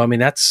 So, I mean,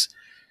 that's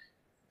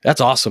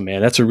awesome, man.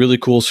 That's a really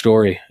cool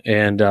story.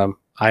 And,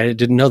 I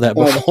didn't know that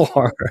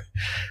before.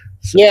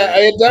 So, yeah, I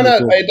had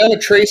done a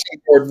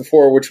tracing board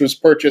before, which was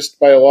purchased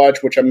by a lodge,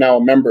 which I'm now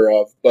a member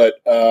of, but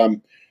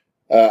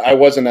I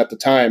wasn't at the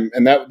time,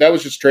 and that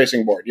was just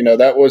tracing board.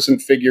 That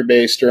wasn't figure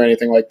based or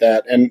anything like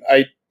that. And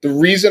the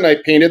reason I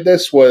painted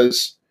this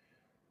was,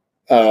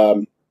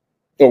 one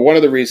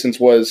of the reasons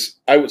was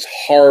I was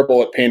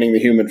horrible at painting the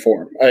human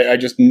form. I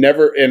just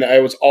never, and I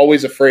was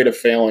always afraid of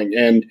failing.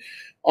 And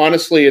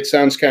honestly, it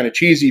sounds kind of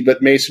cheesy,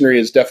 but masonry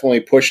has definitely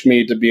pushed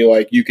me to be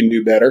like, you can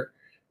do better.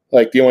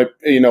 Like, the only,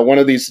 one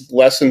of these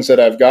lessons that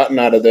I've gotten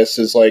out of this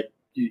is like,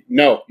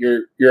 no,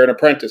 you're an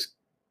apprentice,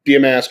 be a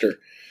master.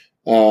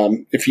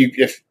 I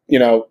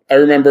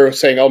remember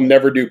saying I'll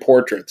never do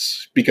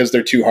portraits because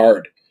they're too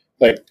hard.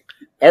 Like,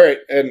 all right.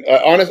 And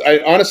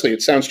honestly,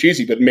 it sounds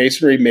cheesy, but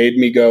Masonry made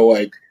me go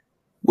like,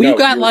 well, no, you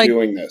got you're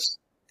doing this.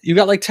 You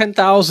got like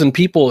 10,000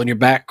 people in your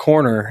back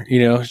corner,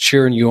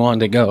 cheering you on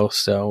to go.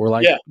 So we're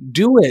like,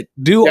 do it,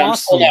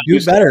 awesome,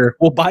 do better.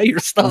 We'll buy your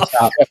stuff.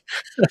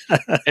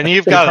 And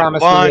you've got a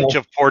bunch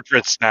of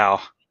portraits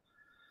now.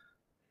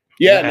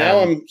 Yeah, now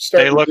I'm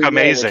starting. They look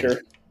amazing.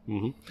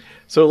 Mm-hmm.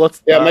 So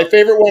let's. My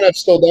favorite one I've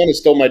still done is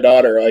still my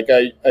daughter. Like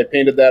I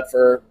painted that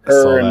for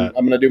her, and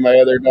I'm going to do my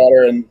other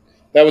daughter, and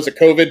that was a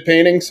COVID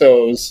painting,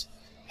 so it was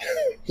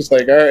just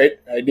like, all right,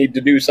 I need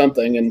to do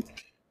something, and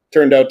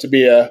turned out to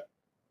be a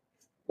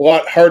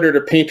lot harder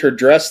to paint her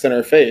dress than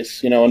her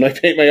face. When I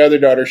paint my other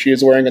daughter, she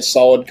is wearing a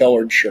solid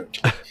colored shirt.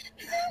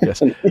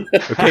 Yes.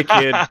 Okay,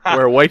 kid,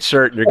 wear a white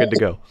shirt and you're good to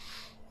go.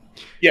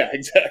 Yeah,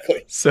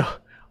 exactly. So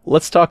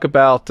let's talk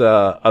about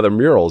other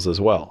murals as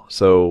well.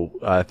 So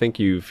I think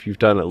you've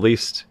done at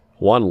least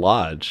one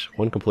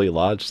complete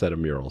lodge set of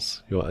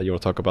murals. You want to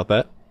talk about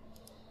that?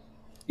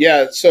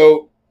 Yeah.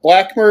 So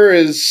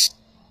Blackmer's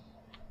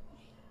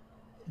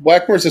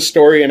a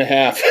story and a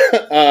half.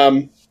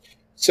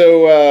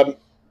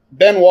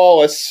 Ben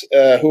Wallace,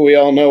 who we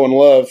all know and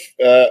love,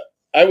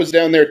 I was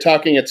down there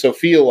talking at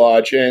Sophia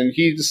Lodge, and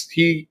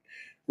he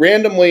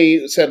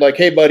randomly said, like,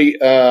 hey, buddy,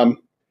 I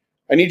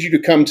need you to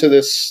come to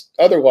this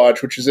other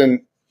lodge, which is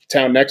in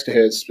town next to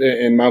his,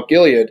 in Mount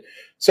Gilead.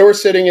 So we're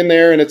sitting in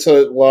there, and it's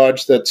a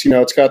lodge that's,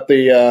 it's got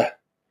the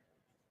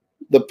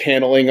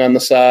paneling on the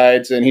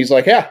sides, and he's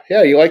like, yeah,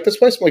 you like this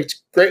place? I'm like, it's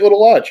a great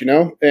little lodge,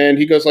 And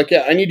he goes like,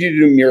 yeah, I need you to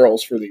do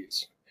murals for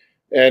these.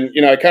 And,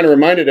 I kind of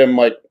reminded him,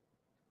 like,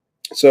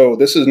 so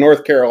this is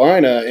North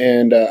Carolina,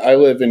 and I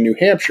live in New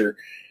Hampshire.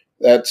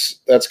 That's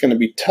going to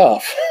be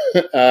tough.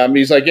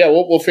 He's like, yeah,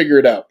 we'll figure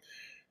it out.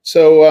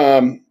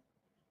 So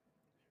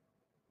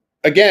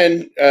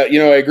again, I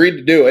agreed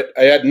to do it.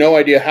 I had no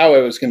idea how I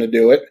was going to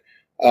do it.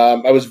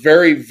 I was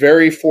very,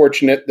 very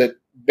fortunate that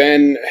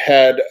Ben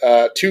had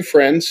two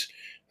friends,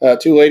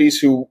 two ladies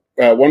who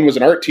one was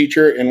an art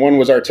teacher and one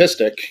was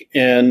artistic,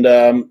 and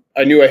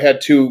I knew I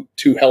had two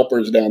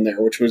helpers down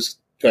there, which was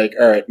like,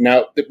 all right,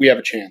 now that we have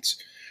a chance.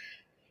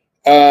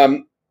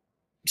 So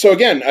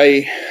again,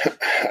 I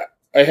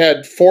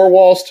had 4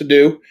 walls to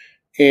do,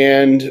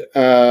 and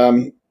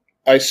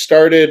I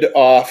started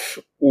off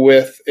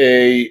with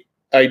a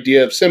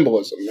idea of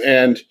symbolism,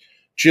 and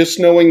just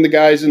knowing the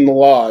guys in the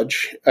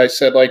lodge, I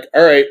said, like,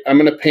 all right, I'm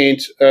going to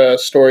paint a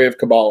story of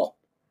Kabbalah.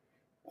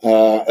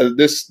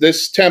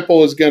 This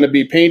temple is going to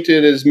be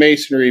painted as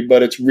masonry,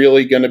 but it's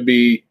really going to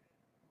be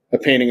a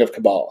painting of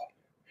Kabbalah.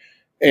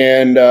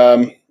 And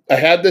I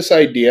had this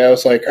idea. I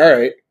was like, all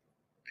right,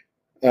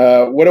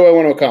 what do I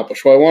want to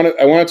accomplish? Well, I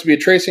want it to be a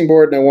tracing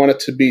board, and I want it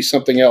to be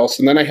something else.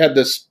 And then I had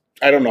this,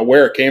 I don't know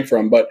where it came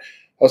from, but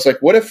I was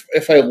like, what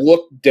if I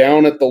look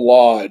down at the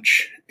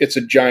lodge, it's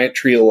a giant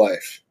tree of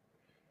life,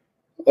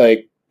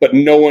 like, but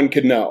no one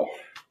could know.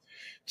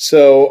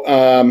 So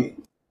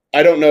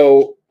I don't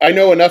know. I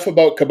know enough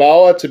about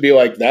Kabbalah to be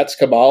like, that's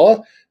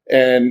Kabbalah.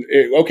 And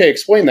okay,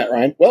 explain that,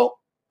 Ryan. Well,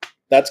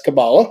 that's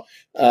Kabbalah.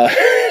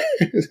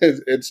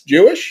 It's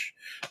Jewish.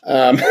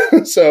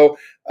 So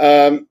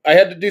I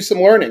had to do some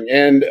learning,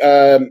 and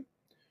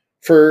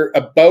for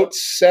about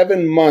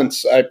 7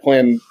 months, I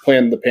planned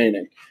the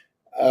painting.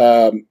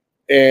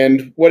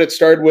 And what it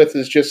started with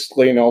is just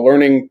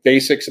learning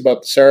basics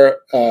about the Sarah.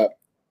 I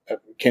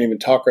can't even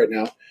talk right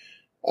now.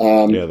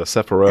 The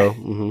Sephiro.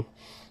 Mm-hmm.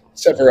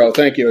 Sephiro,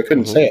 thank you. I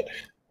couldn't say it.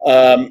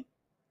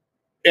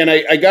 And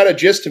I got a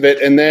gist of it,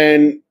 and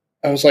then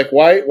I was like,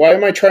 why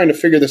am I trying to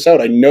figure this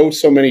out? I know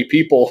so many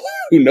people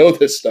who know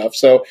this stuff.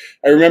 So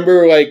I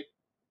remember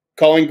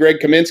calling Greg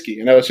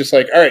Kaminsky, and I was just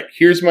like, all right,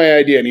 here's my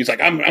idea. And he's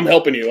like, I'm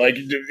helping you.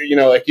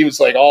 He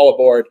was like all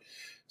aboard.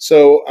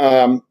 So,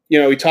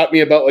 he taught me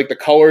about the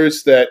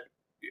colors that,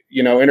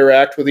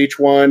 interact with each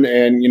one,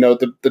 and,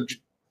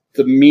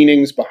 the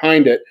meanings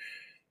behind it.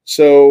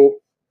 So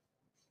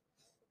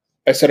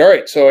I said, all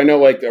right, so I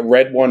know a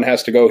red one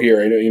has to go here,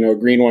 a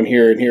green one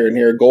here and here and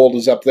here, gold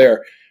is up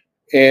there.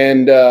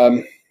 And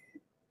then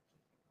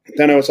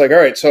I was like, all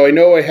right, so I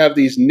know I have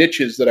these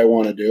niches that I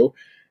want to do.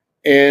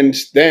 And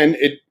then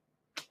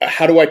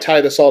how do I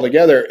tie this all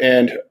together?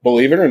 And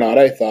believe it or not,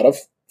 I thought of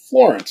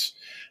Florence.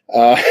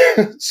 Wait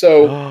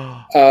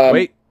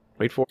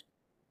for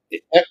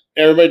it.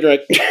 Everybody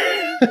drink.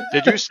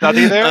 Did you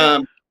study there?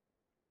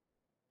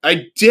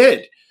 I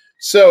did.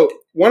 So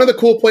one of the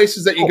cool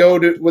places that you go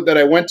to, that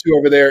I went to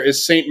over there,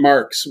 is St.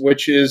 Mark's,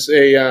 which is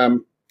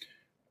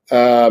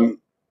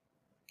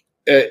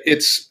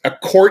it's a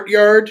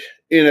courtyard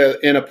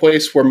in a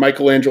place where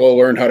Michelangelo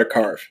learned how to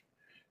carve,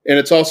 and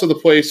it's also the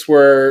place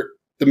where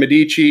the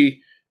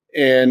Medici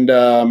and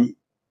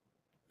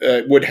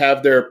would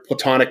have their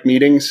Platonic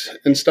meetings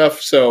and stuff.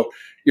 So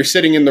you're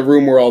sitting in the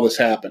room where all this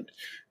happened,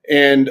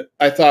 and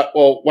I thought,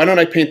 well, why don't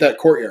I paint that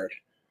courtyard?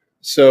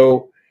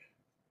 So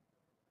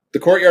the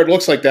courtyard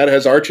looks like that. It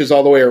has arches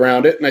all the way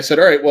around it. And I said,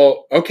 all right,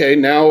 well, okay,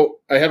 now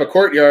I have a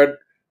courtyard.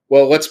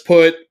 Well, let's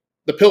put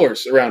the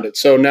pillars around it.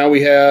 So now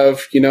we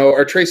have,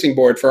 our tracing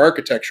board for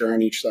architecture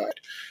on each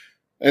side.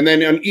 And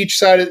then on each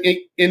side,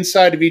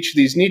 inside of each of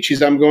these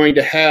niches, I'm going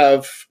to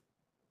have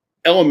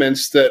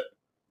elements that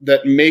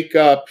make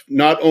up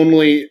not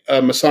only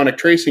a Masonic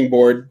tracing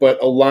board,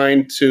 but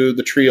aligned to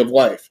the tree of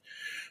life.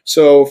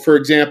 So, for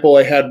example,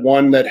 I had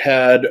one that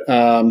had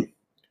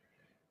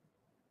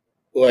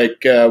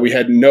we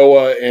had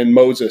Noah and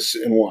Moses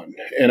in one,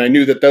 and I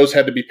knew that those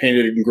had to be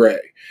painted in gray.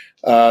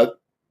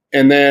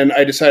 And then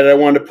I decided I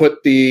wanted to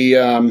put the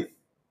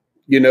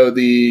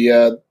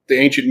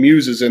ancient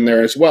muses in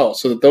there as well,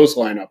 so that those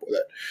line up with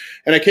it.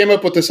 And I came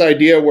up with this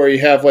idea where you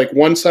have like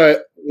one side,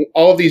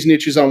 all of these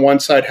niches on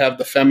one side have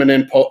the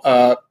feminine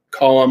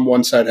column,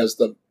 one side has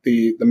the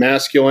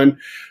masculine.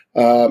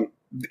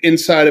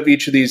 Inside of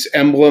each of these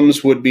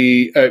emblems would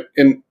be,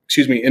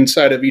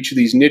 inside of each of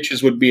these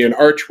niches would be an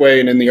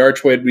archway, and in the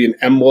archway would be an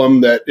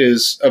emblem that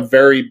is a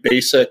very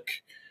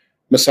basic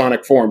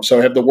Masonic form. So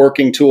I have the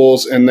working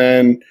tools, and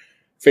then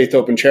faith,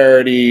 hope, and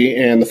charity,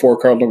 and the four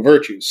cardinal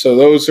virtues. So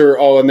those are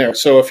all in there.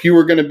 So if you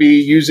were going to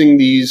be using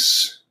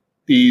these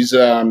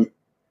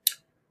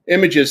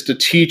images to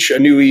teach a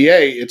new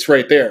EA, it's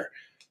right there.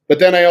 But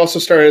then I also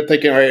started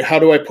thinking, all right, how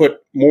do I put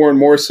more and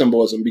more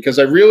symbolism? Because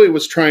I really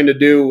was trying to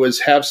do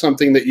was have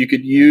something that you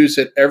could use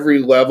at every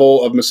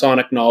level of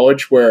Masonic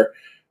knowledge where,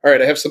 all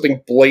right, I have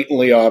something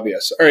blatantly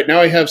obvious. All right,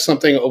 now I have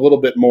something a little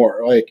bit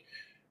more. Like,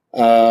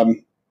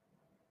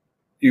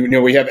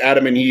 we have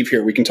Adam and Eve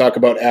here. We can talk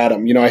about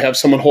Adam. I have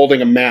someone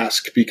holding a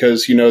mask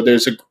because,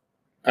 there's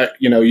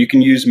you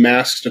can use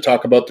masks to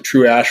talk about the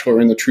true Ashlar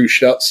and the true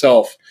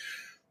self.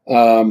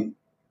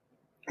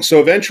 So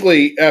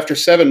eventually, after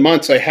 7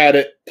 months, I had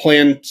it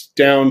planned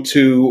down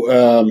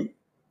to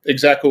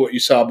exactly what you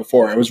saw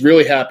before. I was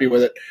really happy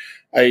with it.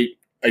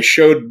 I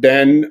showed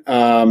Ben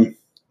the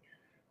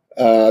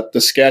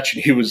sketch,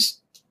 and he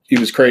was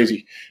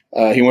crazy.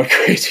 He went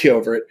crazy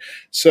over it.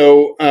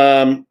 So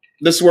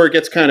this is where it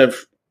gets kind of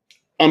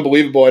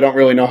unbelievable. I don't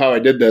really know how I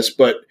did this,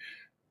 but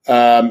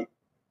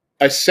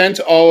I sent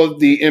all of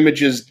the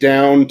images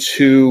down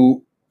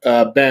to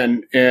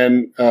Ben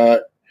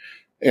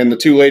and the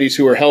two ladies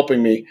who were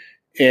helping me,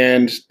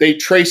 and they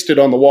traced it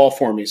on the wall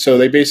for me. So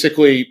they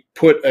basically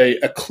put a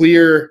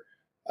clear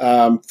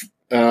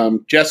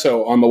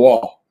gesso on the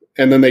wall,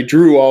 and then they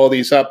drew all of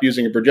these up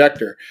using a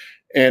projector.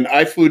 And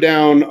I flew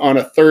down on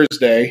a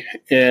Thursday,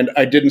 and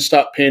I didn't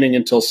stop painting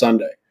until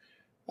Sunday.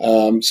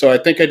 So I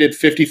think I did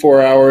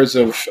 54 hours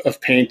of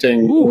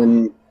painting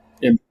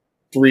in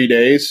 3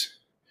 days,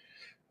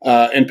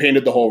 and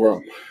painted the whole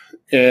room.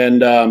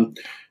 And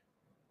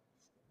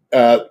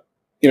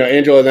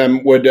Angela and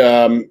them would,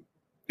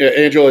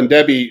 Angela and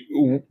Debbie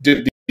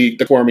did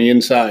the for me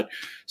inside.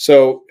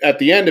 So at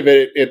the end of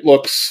it, it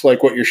looks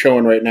like what you're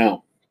showing right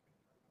now.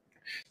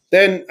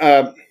 Then,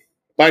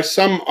 by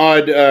some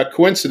odd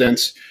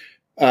coincidence,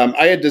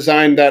 I had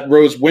designed that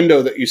rose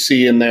window that you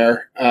see in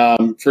there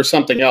for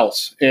something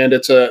else, and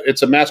it's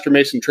a Master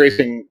Mason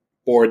tracing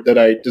board that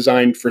I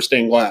designed for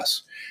stained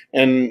glass.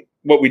 And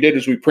what we did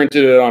is we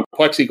printed it on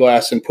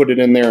plexiglass and put it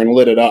in there and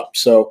lit it up.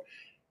 So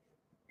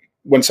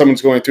when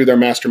someone's going through their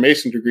Master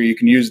Mason degree, you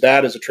can use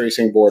that as a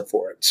tracing board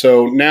for it.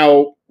 So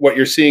now what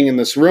you're seeing in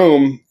this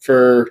room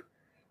for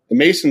the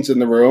Masons in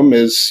the room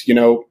is,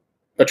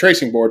 a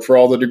tracing board for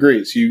all the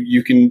degrees.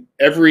 You can,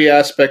 every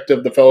aspect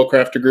of the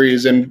Fellowcraft degree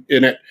is in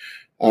it.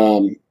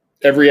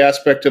 Every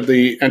aspect of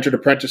the Entered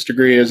Apprentice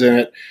degree is in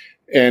it.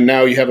 And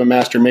now you have a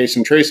Master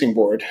Mason tracing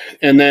board.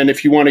 And then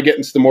if you want to get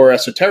into the more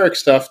esoteric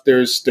stuff,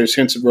 there's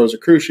hints of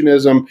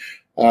Rosicrucianism.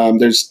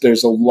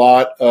 There's a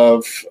lot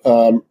of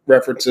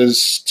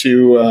references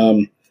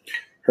to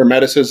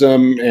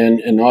Hermeticism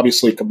and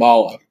obviously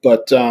Kabbalah.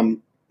 But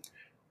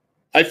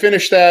I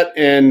finished that,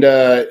 and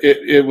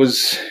it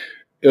was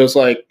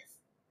like,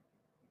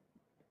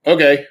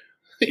 okay,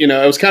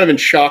 I was kind of in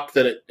shock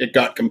that it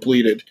got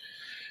completed.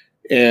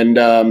 And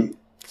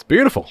it's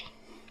beautiful.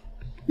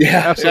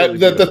 Yeah,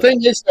 the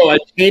thing is, though, I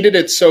painted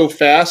it so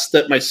fast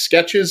that my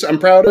sketches I'm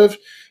proud of.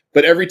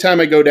 But every time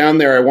I go down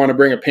there, I want to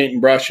bring a paint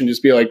and brush and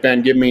just be like,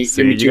 Ben, give me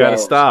 2 hours. You got to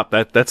stop.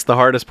 That's the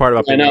hardest part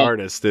about being an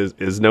artist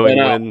is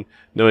knowing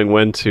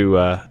when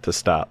to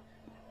stop.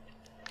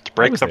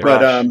 Break the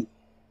brush.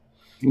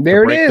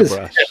 There it is.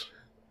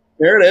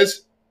 There it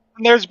is.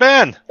 And there's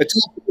Ben. It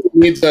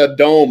needs a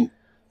dome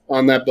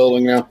on that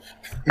building now.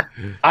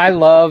 I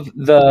love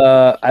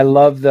the.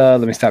 Let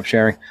me stop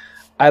sharing.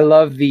 I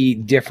love the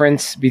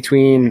difference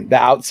between the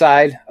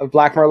outside of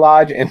Blackmore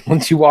Lodge and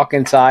once you walk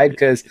inside,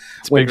 because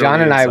when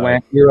John and I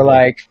went, we were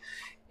like,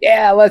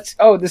 yeah,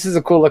 this is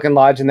a cool looking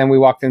lodge. And then we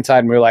walked inside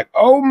and we were like,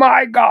 oh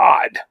my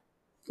God.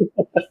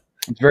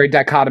 It's very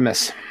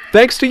dichotomous.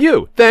 Thanks to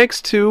you.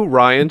 Thanks to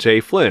Ryan J.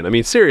 Flynn. I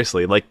mean,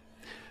 seriously, like,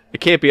 it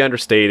can't be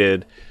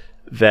understated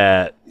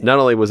that not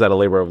only was that a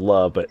labor of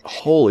love, but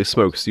holy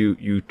smokes,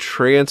 you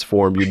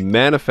transformed, you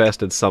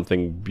manifested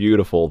something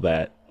beautiful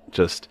that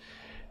just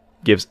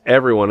gives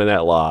everyone in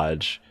that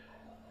lodge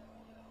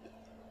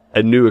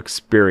a new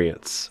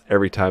experience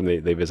every time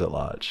they visit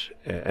lodge.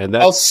 And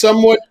I'll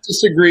somewhat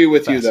disagree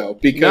with you, though,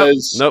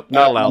 because nope,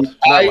 not allowed.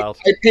 I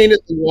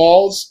painted the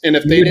walls, and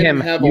if they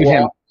didn't have a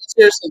wall,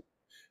 seriously,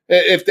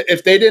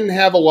 if they didn't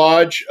have a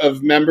lodge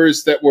of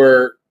members that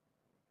were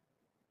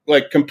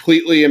like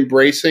completely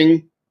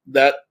embracing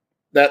that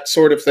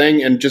sort of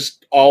thing and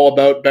just all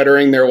about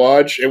bettering their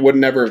lodge, it would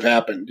never have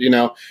happened.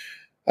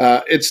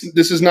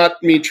 This is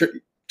not me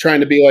trying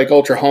to be like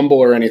ultra humble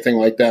or anything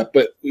like that,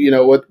 but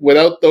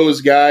without those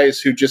guys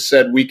who just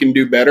said we can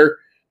do better,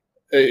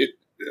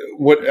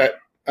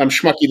 I'm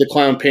Schmucky the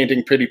Clown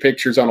painting pretty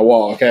pictures on a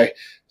wall. Okay,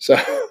 so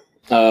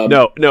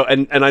no,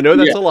 and I know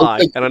that's a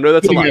lie, and I know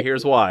that's a lie.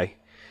 Here's why: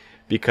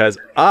 because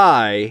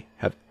I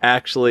have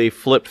actually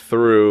flipped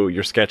through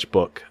your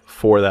sketchbook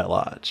for that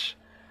lodge.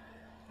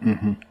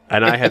 Mm-hmm.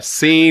 And I have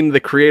seen the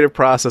creative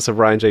process of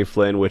Ryan J.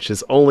 Flynn, which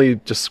is only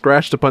just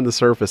scratched upon the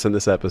surface in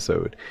this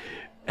episode.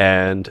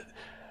 And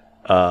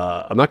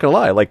I'm not gonna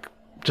lie, like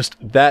just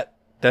that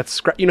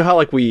how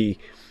like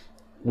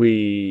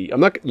I'm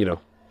not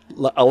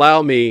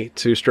allow me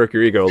to stroke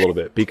your ego a little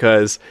bit,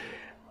 because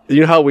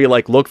you know how we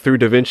like look through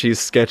Da Vinci's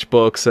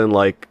sketchbooks and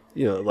like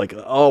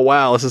oh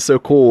wow, this is so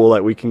cool,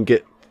 like you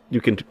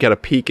can get a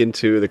peek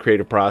into the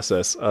creative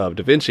process of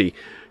Da Vinci.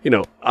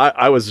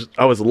 I was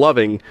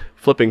loving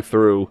flipping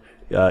through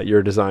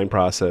your design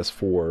process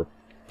for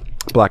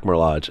Blackmore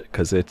Lodge,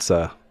 because it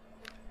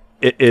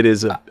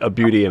is a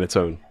beauty in its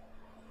own.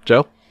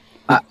 Joe,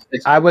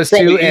 I was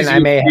too, and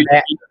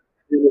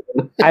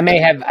I may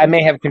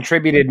have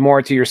contributed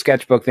more to your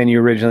sketchbook than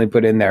you originally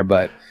put in there.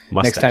 But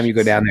next time you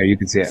go down there, you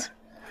can see it.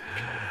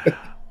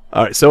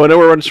 All right, so I know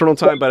we're running short on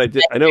time, but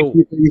I know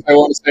I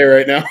want to say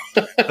right now.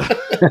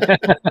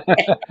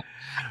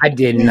 I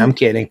didn't. I'm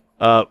kidding.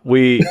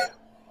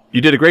 You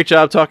did a great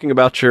job talking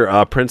about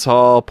your Prince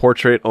Hall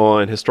portrait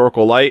on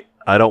Historical Light.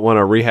 I don't want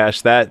to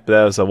rehash that, but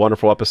that was a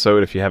wonderful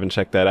episode. If you haven't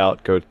checked that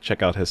out, go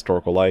check out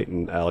Historical Light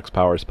and Alex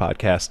Power's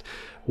podcast,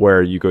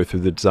 where you go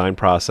through the design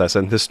process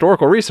and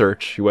historical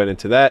research. You went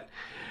into that.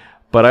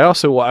 But I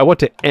want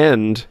to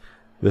end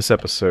this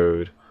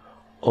episode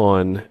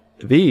on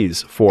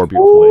these four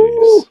beautiful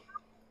ladies.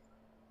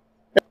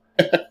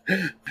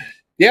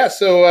 Yeah,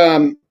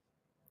 so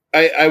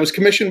I was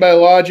commissioned by a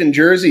lodge in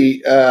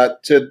Jersey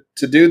to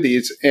do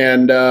these,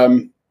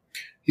 and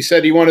he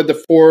said he wanted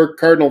the 4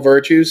 cardinal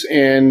virtues,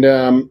 and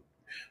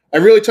I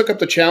really took up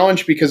the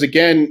challenge because,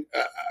 again,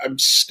 I'm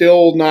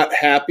still not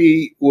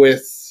happy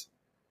with.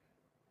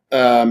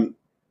 I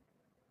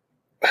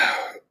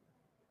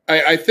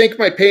think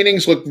my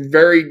paintings look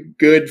very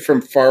good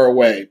from far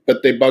away,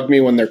 but they bug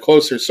me when they're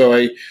closer. So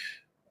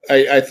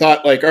I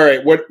thought, like, all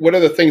right, what are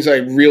the things I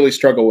really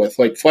struggle with?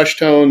 Like flesh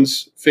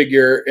tones,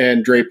 figure,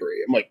 and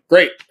drapery. I'm like,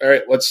 great. All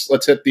right, let's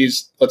hit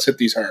these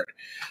hard.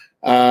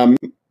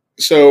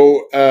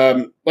 So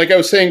like I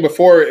was saying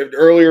before,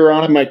 earlier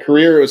on in my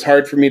career, it was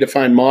hard for me to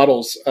find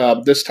models.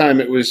 This time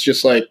it was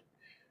just like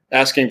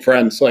asking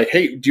friends, like,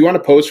 hey, do you want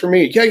to pose for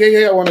me?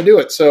 Yeah, I want to do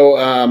it.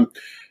 So,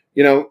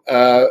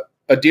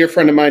 a dear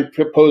friend of mine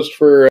posed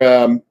for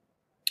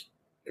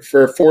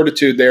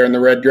Fortitude there in the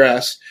red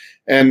dress.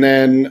 And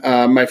then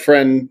my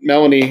friend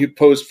Melanie, who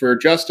posed for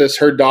Justice,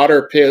 her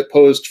daughter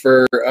posed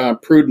for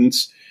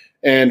Prudence,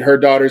 and her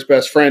daughter's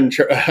best friend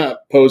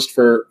posed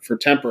for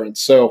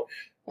Temperance. So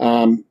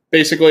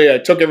basically, I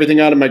took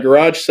everything out of my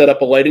garage, set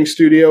up a lighting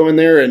studio in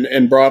there,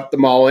 and brought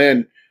them all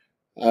in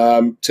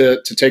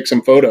to take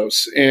some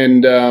photos.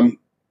 And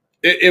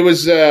it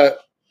was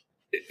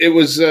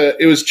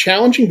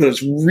challenging, but it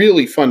was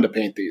really fun to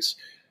paint these.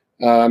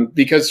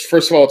 Because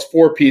first of all, it's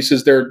 4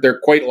 pieces. They're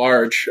quite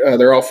large.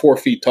 They're all 4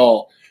 feet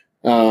tall.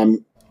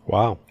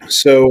 Wow.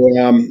 So,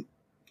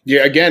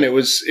 yeah, again, it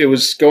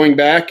was going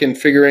back and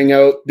figuring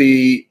out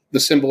the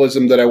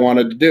symbolism that I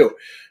wanted to do.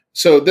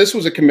 So this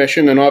was a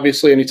commission, and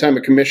obviously anytime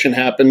a commission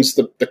happens,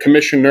 the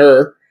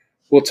commissioner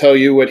will tell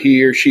you what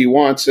he or she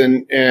wants.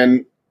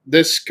 And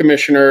this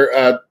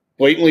commissioner,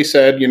 blatantly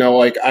said,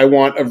 like, I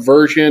want a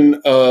version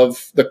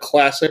of the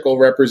classical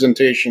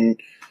representation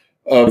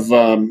of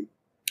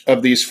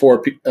these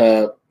 4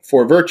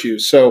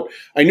 virtues. So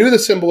I knew the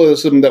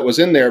symbolism that was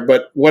in there,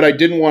 but what I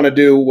didn't want to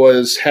do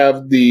was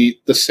have the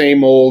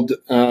same old,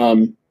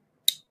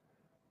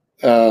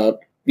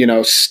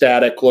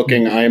 static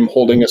looking, I am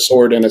holding a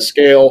sword and a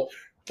scale.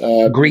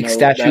 Greek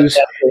statues.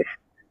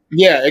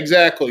 Yeah,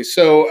 exactly.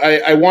 So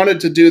I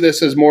wanted to do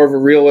this as more of a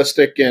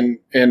realistic, and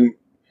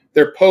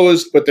they're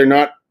posed, but they're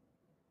not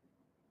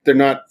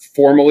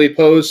formally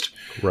posed.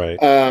 Right.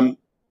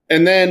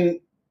 And then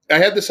I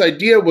had this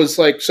idea, was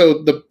like,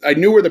 I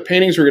knew where the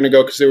paintings were going to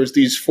go because there was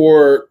these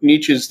 4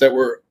 niches that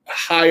were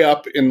high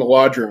up in the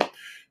lodge room.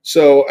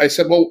 So I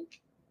said, well,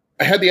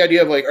 I had the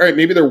idea of like, all right,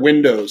 maybe they're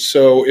windows.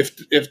 So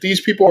if these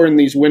people are in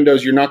these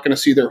windows, you're not going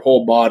to see their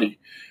whole body.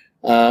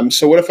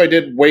 So what if I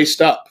did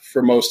waist up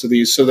for most of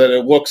these so that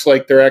it looks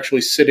like they're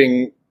actually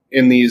sitting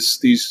in these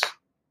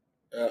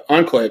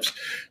enclaves?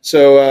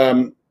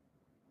 So,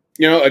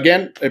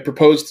 again, I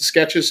proposed the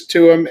sketches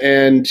to him,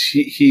 and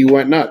he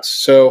went nuts.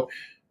 So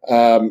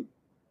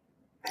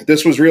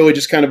this was really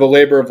just kind of a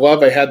labor of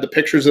love. I had the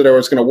pictures that I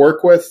was going to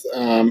work with,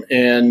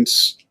 and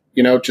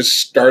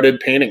just started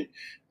painting.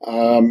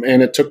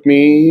 And it took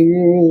me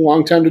a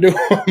long time to do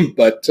them,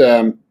 but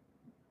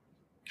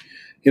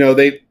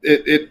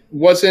it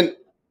wasn't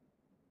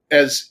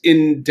as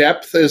in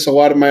depth as a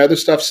lot of my other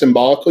stuff,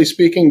 symbolically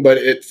speaking, but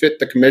it fit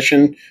the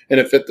commission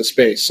and it fit the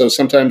space. So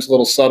sometimes a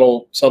little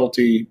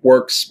subtlety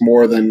works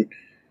more than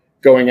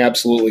going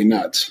absolutely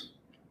nuts.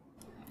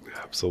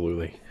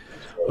 Absolutely.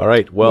 All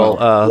right.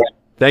 Well,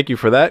 thank you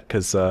for that,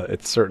 because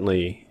it's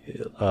certainly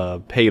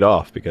paid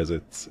off, because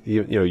it's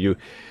you're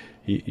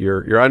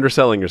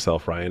underselling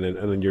yourself, Ryan,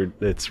 and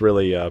it's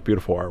really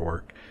beautiful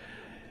artwork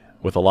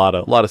with a lot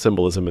of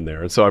symbolism in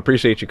there. And so I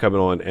appreciate you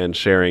coming on and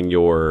sharing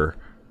your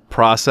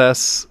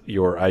process,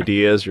 your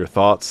ideas, your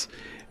thoughts.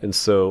 And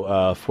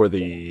so for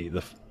the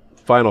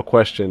final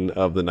question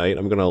of the night,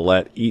 I'm going to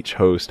let each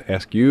host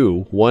ask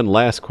you one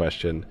last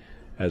question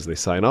as they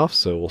sign off.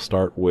 So we'll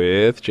start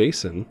with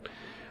Jason.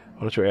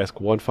 Why don't you ask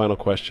one final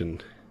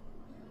question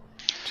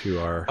to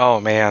our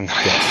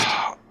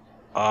guest?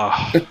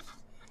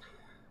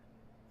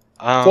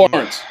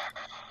 Florence.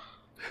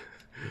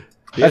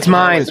 That's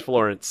mine.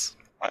 Florence.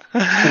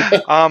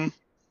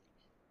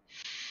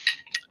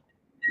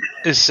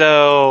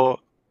 So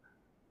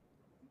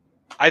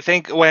I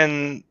think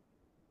when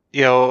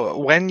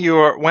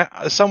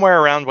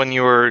somewhere around when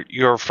you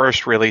were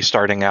first really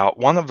starting out,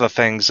 one of the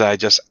things I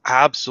just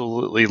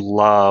absolutely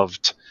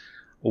loved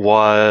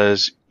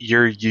was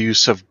your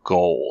use of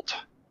gold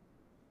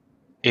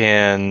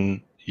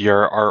in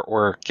your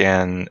artwork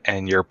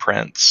and your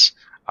prints.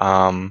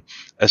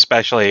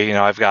 Especially,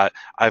 I've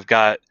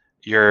got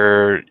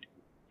your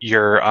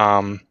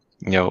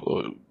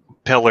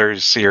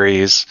Pillars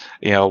series,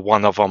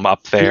 one of them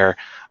up there.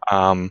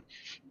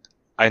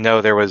 I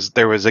know there was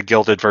a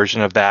gilded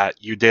version of that.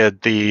 You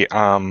did the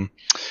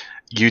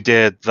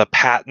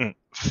patent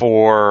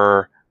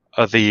for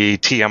the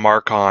TM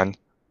Archon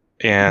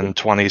in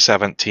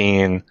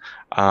 2017.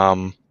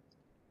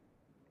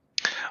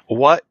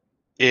 What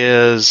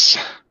is,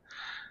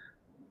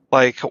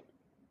 like,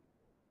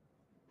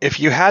 if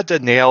you had to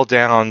nail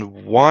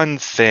down one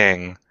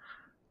thing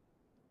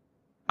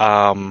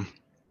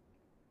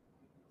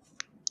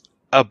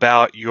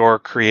about your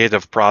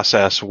creative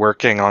process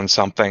working on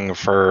something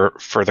for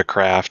the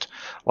craft,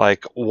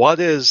 like, what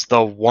is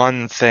the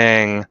one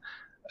thing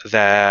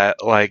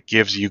that, like,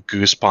 gives you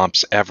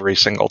goosebumps every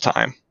single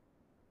time?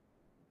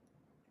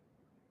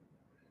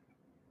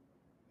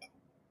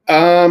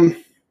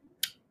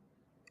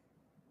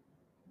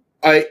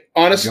 I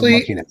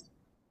honestly,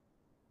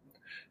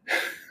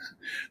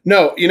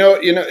 no,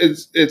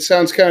 it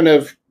sounds kind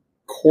of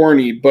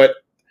corny, but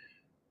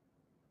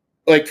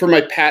like for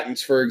my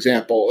patents, for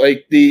example,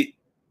 like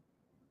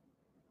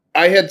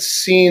I had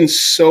seen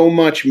so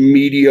much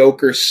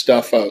mediocre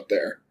stuff out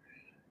there.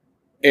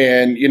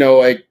 And,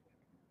 like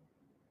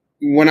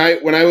when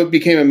I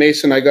became a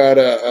Mason, I got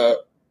a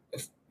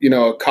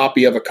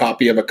copy of a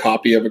copy of a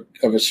copy of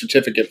a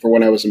certificate for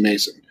when I was a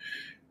Mason.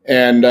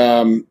 And,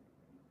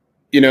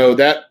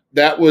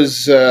 that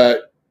was,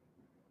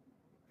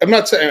 I'm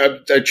not saying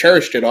I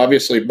cherished it,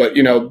 obviously, but,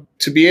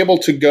 to be able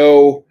to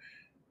go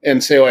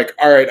and say, like,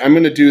 all right, I'm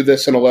going to do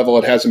this in a level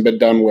it hasn't been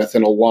done with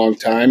in a long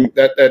time,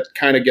 that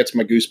kind of gets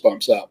my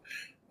goosebumps up.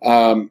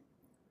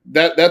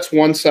 That's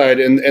one side.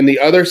 And the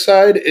other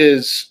side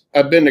is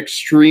I've been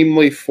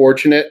extremely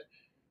fortunate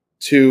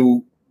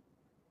to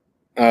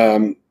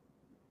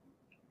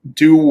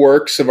do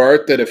works of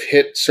art that have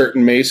hit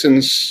certain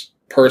Masons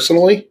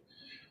personally.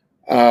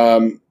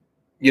 When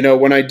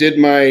I did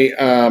my,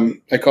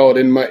 I call it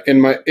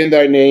in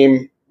thy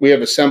name, we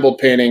have assembled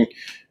painting,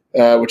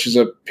 which is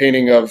a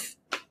painting of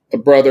a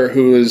brother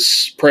who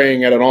is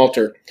praying at an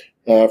altar,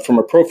 from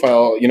a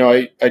profile.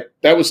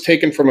 That was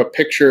taken from a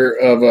picture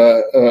of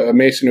a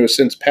Mason who has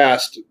since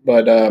passed,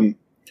 but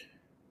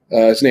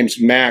his name's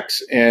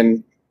Max.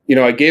 And,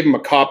 I gave him a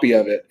copy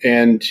of it.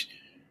 And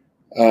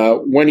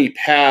when he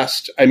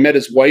passed, I met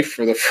his wife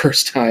for the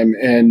first time.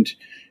 And,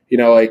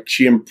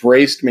 she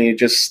embraced me,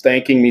 just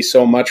thanking me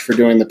so much for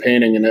doing the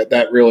painting. And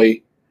that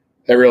really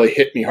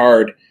hit me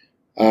hard.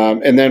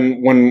 And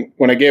then when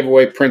I gave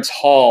away Prince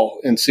Hall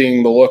and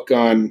seeing the look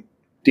on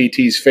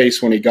DT's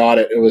face when he got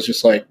it, it was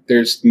just like,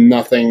 there's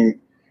nothing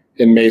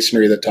in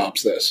Masonry that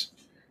tops this.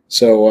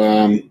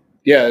 So,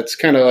 it's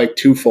kind of like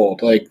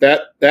twofold. Like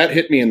that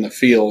hit me in the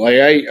feel.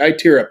 I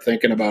tear up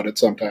thinking about it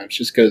sometimes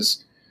just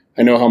because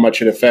I know how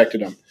much it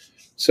affected him.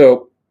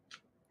 So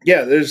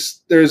yeah,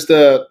 there's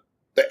the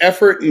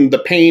effort and the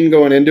pain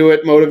going into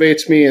it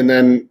motivates me. And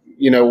then,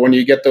 when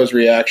you get those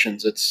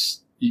reactions,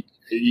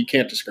 you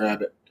can't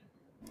describe it.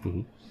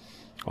 Mm-hmm.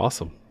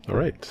 Awesome. All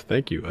right.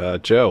 Thank you.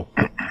 Joe,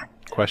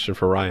 question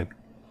for Ryan.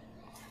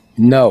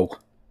 No,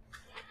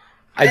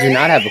 I do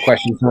not have a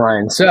question for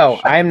Ryan. So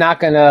I'm not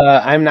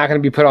gonna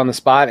be put on the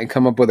spot and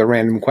come up with a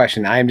random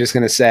question. I'm just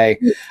gonna say,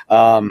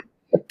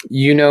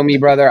 me,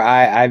 brother.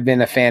 I've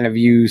been a fan of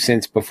you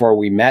since before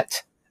we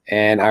met.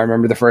 And I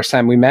remember the first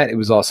time we met, it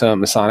was also at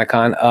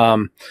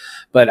Masonicon.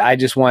 But I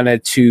just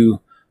wanted to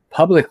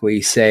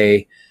publicly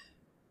say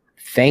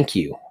thank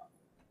you.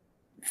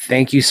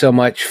 Thank you so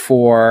much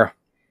for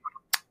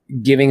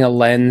giving a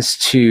lens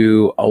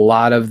to a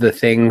lot of the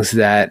things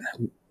that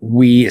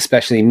we,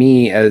 especially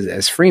me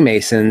as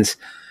Freemasons,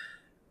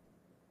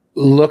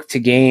 look to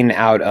gain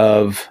out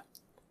of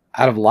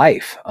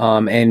life.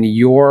 And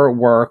your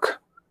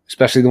work,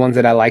 especially the ones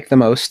that I like the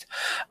most,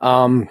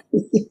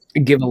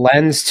 give a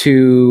lens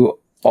to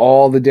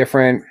all the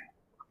different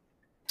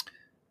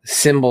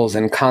symbols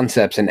and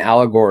concepts and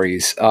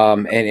allegories,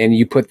 and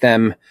you put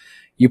them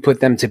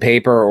to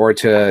paper or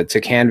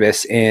to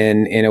canvas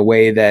in a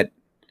way that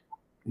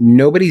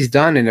nobody's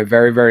done in a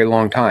very, very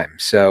long time.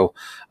 So,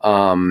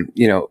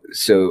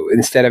 so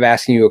instead of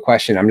asking you a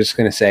question, I'm just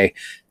going to say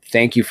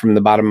thank you from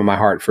the bottom of my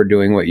heart for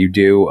doing what you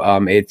do.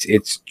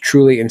 It's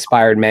truly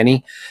inspired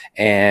many,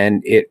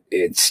 and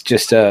it's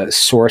just a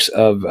source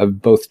of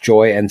both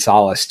joy and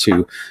solace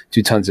to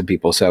tons of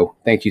people. So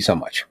thank you so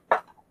much.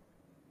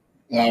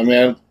 Oh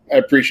man, I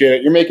appreciate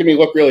it. You're making me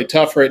look really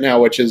tough right now,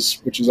 which is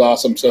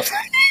awesome. So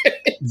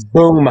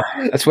boom,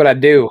 that's what I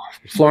do.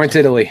 Florence,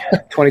 Italy,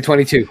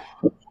 2022.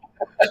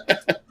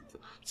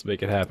 Let's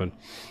make it happen.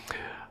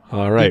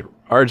 All right,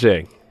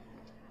 RJ.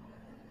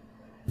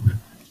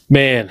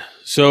 Man,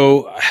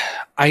 so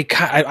I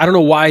don't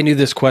know why I knew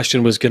this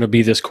question was going to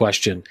be this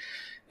question.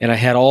 And I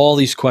had all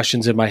these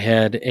questions in my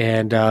head.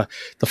 And the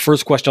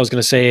first question I was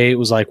going to say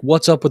was like,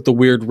 what's up with the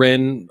weird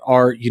Ren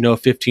art,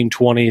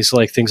 1520s,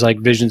 like things like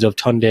Visions of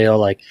Tundale.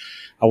 Like,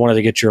 I wanted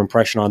to get your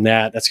impression on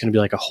that. That's going to be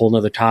like a whole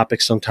nother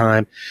topic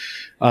sometime.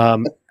 I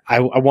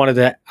wanted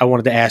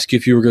to ask you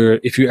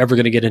if you're ever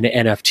going to get into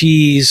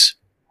NFTs.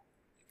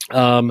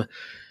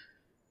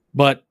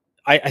 But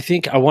I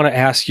think I want to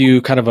ask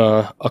you kind of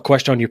a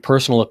question on your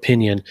personal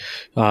opinion.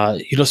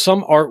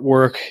 Some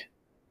artwork,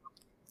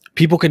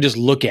 people can just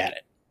look at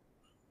it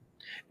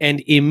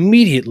and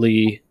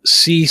immediately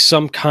see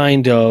some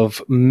kind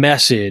of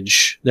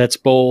message that's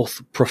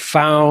both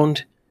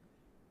profound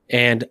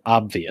and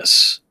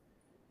obvious.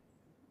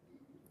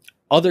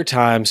 Other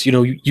times,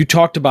 you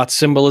talked about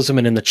symbolism,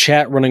 and in the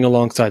chat running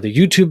alongside the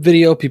YouTube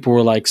video, people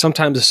were like,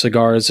 sometimes a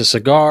cigar is a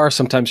cigar,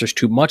 sometimes there's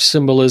too much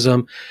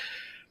symbolism,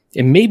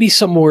 and maybe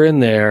somewhere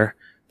in there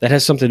that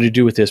has something to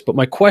do with this. But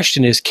my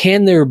question is,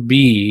 can there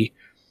be,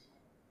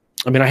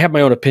 I have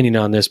my own opinion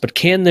on this, but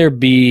can there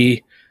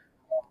be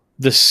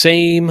the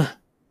same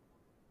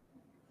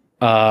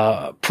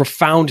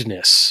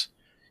profoundness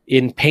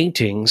in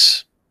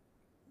paintings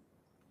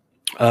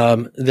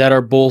that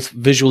are both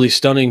visually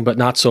stunning but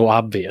not so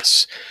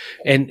obvious?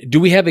 And do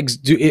we have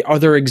are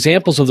there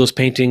examples of those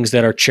paintings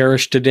that are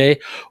cherished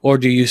today, or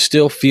do you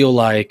still feel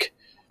like,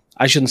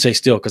 I shouldn't say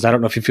still, because I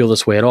don't know if you feel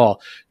this way at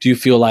all, do you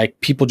feel like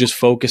people just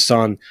focus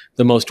on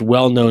the most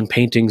well-known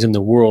paintings in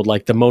the world,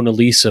 like the Mona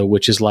Lisa,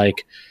 which is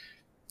like,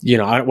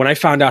 when I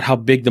found out how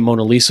big the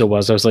Mona Lisa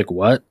was, I was like,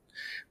 what?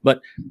 But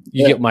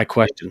you get my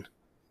question.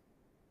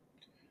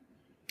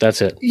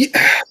 That's it.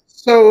 Yeah.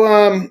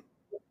 So,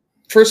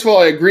 first of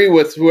all, I agree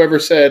with whoever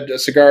said a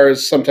cigar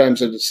is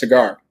sometimes a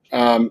cigar.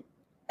 I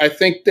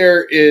think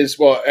there is,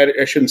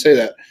 I shouldn't say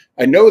that.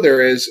 I know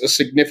there is a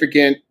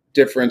significant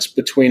difference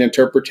between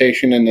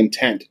interpretation and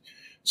intent.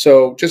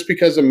 So just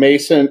because just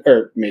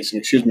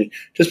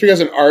because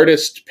an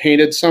artist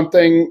painted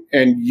something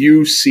and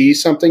you see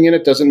something in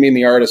it doesn't mean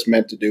the artist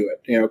meant to do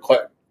it.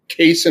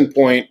 Case in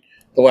point,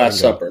 The Last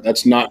Supper.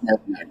 That's not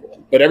Mark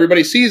Magdalene. But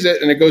everybody sees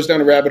it, and it goes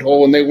down a rabbit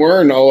hole, and they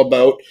learn all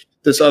about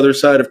this other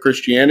side of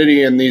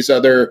Christianity and these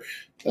other,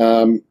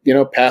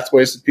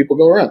 pathways that people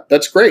go around.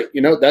 That's great.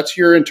 That's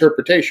your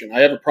interpretation. I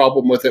have a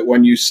problem with it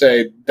when you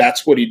say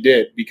that's what he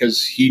did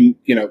because he,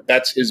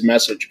 that's his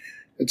message.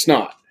 It's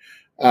not.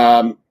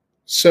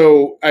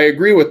 So I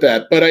agree with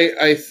that. But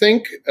I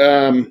think,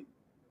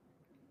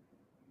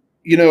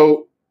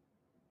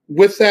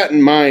 with that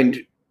in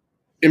mind,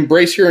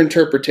 embrace your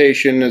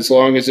interpretation as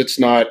long as it's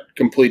not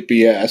complete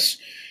BS.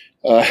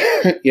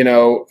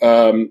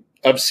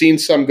 I've seen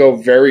some go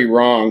very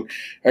wrong.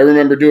 I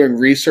remember doing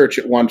research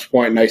at one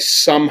point, and I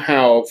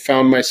somehow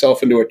found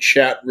myself into a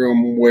chat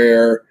room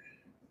where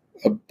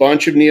a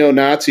bunch of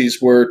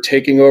neo-Nazis were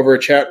taking over a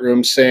chat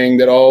room saying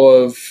that all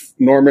of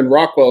Norman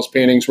Rockwell's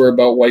paintings were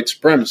about white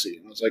supremacy.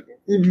 And I was like,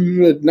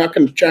 not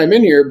going to chime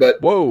in here,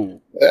 but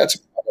whoa, that's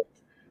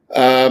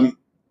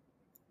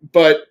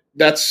but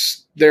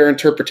that's their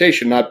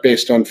interpretation, not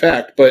based on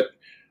fact. But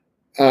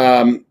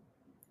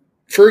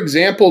for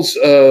examples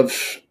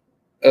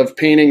of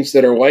paintings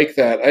that are like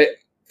that,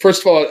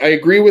 first of all, I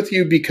agree with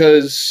you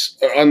because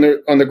on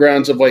the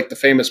grounds of like the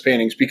famous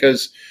paintings,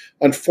 because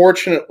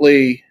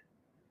unfortunately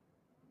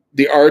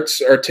the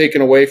arts are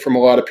taken away from a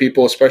lot of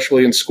people,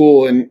 especially in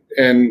school,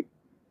 and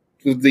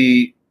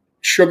the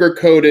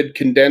sugar-coated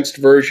condensed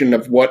version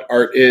of what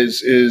art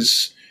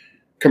is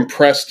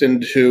compressed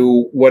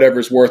into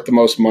whatever's worth the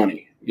most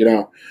money,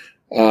 all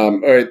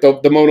right,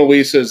 the Mona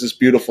Lisa is this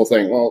beautiful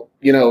thing. Well,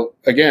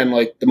 again,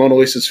 like the Mona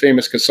Lisa is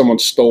famous because someone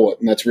stole it,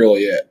 and that's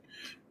really it.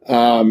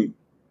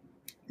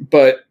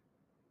 But,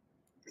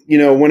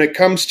 when it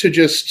comes to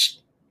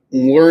just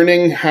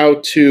learning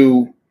how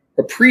to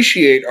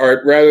appreciate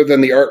art rather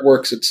than the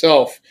artworks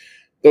itself,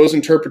 those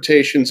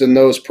interpretations and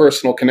those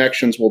personal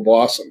connections will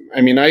blossom.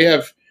 I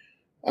have,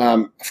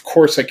 of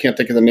course, I can't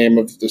think of the name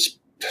of this.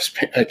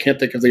 I can't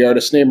think of the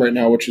artist's name right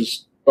now, which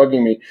is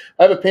bugging me.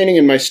 I have a painting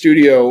in my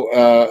studio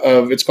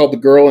it's called The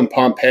Girl in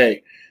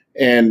Pompeii.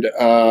 And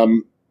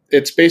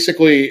it's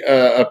basically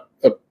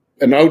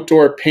an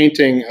outdoor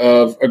painting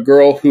of a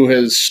girl who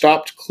has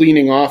stopped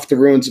cleaning off the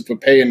ruins of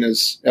Pompeii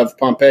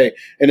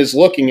and is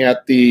looking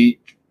at the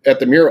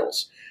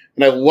murals.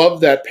 And I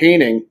love that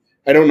painting.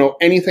 I don't know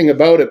anything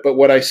about it, but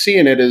what I see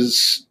in it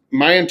is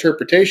my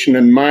interpretation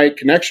and my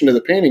connection to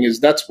the painting is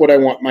that's what I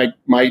want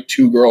my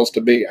two girls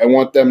to be. I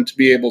want them to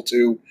be able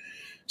to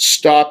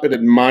stop and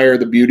admire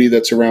the beauty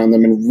that's around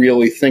them and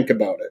really think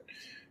about it.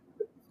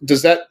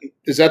 Is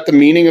that the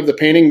meaning of the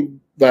painting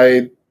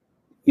by,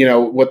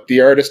 what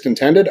the artist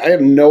intended? I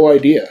have no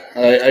idea.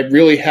 I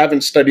really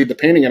haven't studied the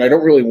painting, and I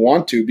don't really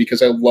want to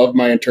because I love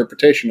my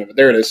interpretation of it.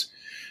 There it is.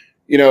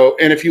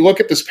 And if you look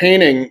at this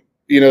painting,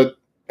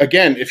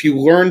 again, if you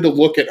learn to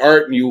look at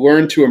art and you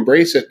learn to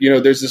embrace it,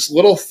 there's this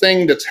little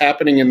thing that's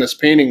happening in this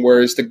painting,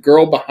 whereas the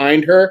girl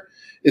behind her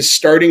is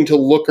starting to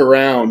look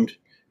around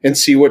and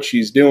see what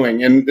she's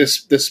doing. And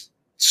this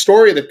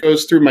story that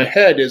goes through my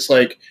head is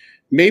like,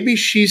 maybe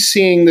she's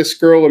seeing this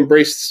girl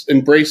embrace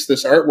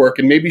this artwork,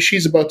 and maybe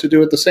she's about to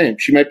do it the same.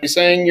 She might be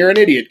saying, "You're an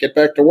idiot, get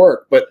back to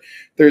work." But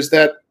there's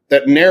that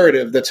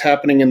narrative that's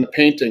happening in the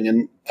painting,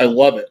 and I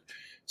love it.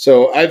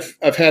 So I've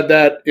had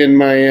that in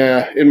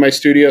my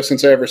studio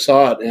since I ever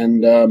saw it,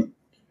 and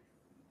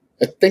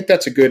I think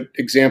that's a good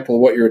example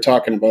of what you were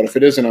talking about. If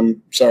it isn't,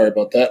 I'm sorry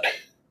about that.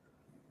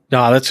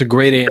 No, that's a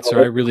great answer.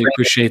 I really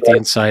appreciate the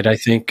insight. I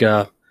think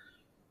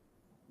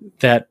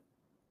that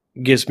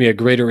gives me a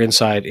greater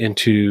insight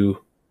into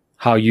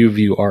how you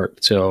view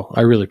art. So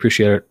I really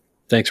appreciate it.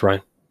 Thanks,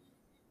 Ryan.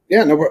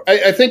 Yeah, no,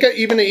 I think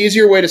even an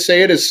easier way to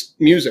say it is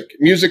music.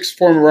 Music's a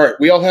form of art.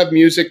 We all have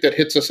music that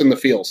hits us in the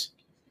feels.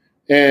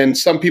 And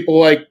some people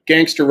like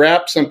gangster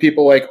rap. Some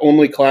people like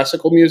only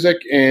classical music.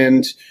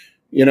 And,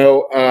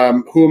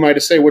 who am I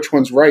to say which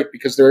one's right?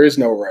 Because there is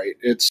no right.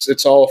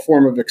 It's all a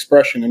form of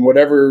expression. And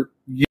whatever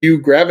you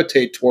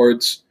gravitate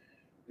towards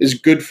is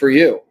good for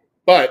you.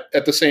 But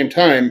at the same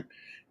time,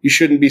 you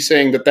shouldn't be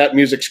saying that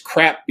music's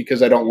crap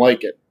because I don't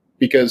like it.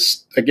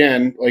 Because,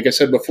 again, like I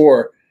said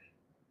before,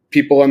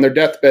 people on their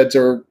deathbeds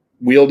are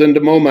wheeled into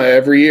MoMA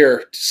every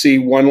year to see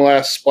one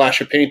last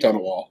splash of paint on a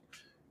wall.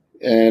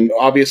 And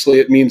obviously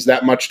it means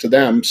that much to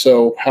them.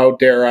 So how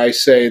dare I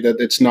say that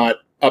it's not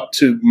up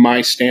to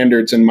my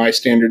standards, and my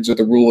standards are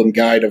the rule and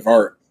guide of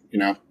art,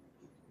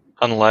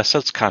 Unless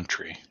it's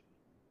country.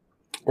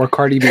 Or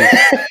Cardi B.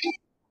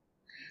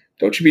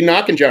 Don't you be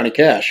knocking Johnny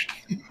Cash.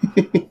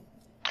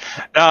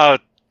 No,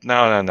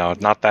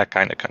 not that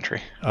kind of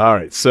country. All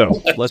right,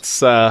 so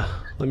let's let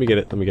me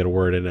get a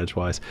word in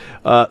edgewise.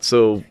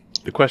 So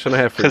the question I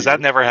have for you, because that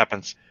never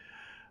happens.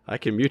 I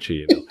can mute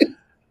you,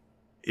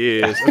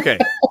 is okay.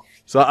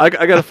 So I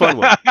got a fun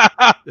one.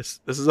 This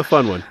is a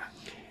fun one.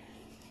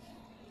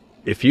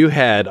 If you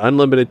had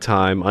unlimited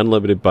time,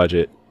 unlimited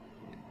budget,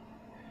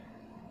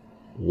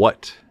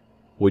 what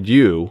would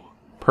you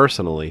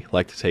personally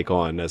like to take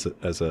on as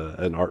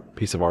an art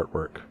piece of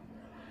artwork?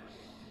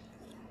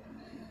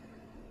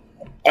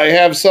 I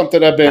have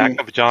something I've been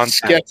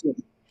sketching.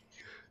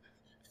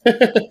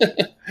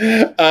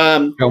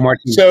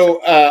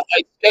 So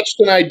I sketched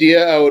an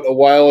idea out a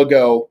while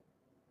ago.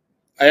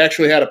 I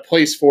actually had a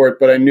place for it,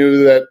 but I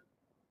knew that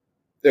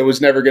it was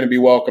never going to be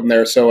welcome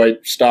there, so I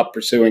stopped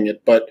pursuing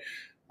it. But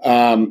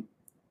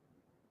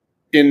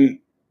in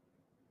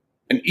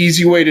an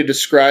easy way to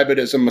describe it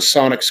is a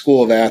Masonic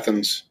school of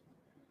Athens.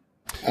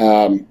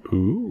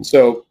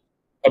 So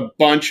a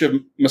bunch of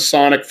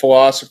Masonic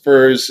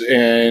philosophers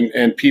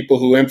and people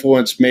who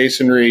influenced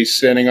Masonry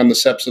standing on the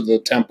steps of the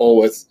temple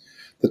with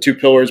the two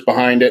pillars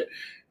behind it.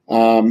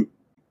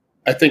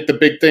 I think the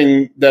big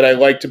thing that I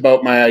liked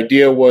about my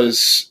idea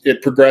was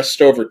it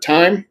progressed over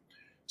time.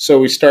 So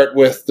we start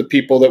with the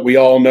people that we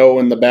all know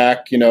in the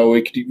back.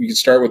 We could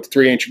start with the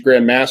three ancient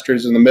Grand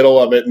Masters in the middle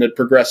of it, and it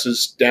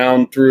progresses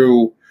down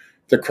through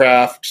the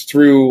craft,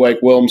 through like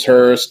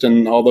Wilmshurst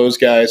and all those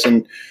guys.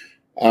 And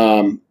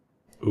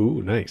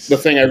ooh, nice. The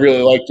thing I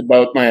really liked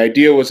about my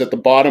idea was at the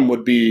bottom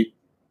would be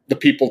the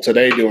people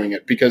today doing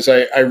it, because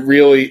it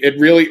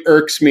really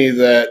irks me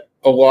that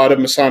a lot of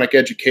Masonic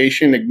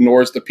education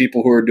ignores the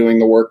people who are doing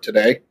the work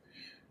today.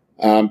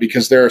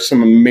 Because there are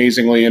some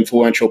amazingly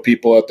influential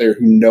people out there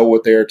who know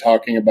what they are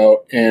talking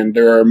about. And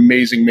there are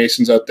amazing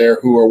Masons out there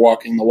who are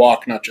walking the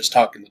walk, not just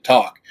talking the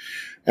talk.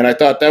 And I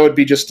thought that would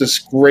be just this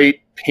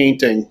great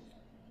painting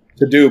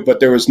to do, but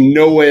there was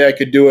no way I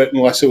could do it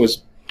unless it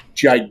was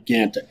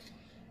gigantic.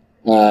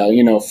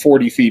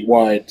 40 feet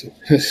wide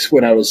is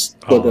what I was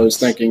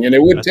thinking. And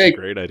it would take a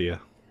great idea.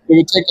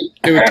 It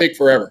would take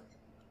forever.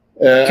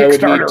 I would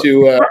need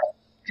to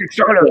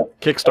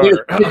Kickstarter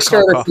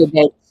for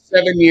about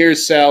 7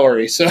 years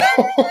salary. So,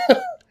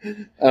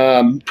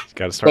 got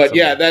to start. But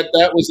yeah,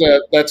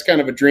 that's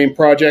kind of a dream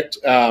project.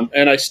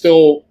 And I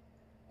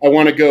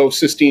want to go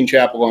Sistine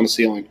Chapel on the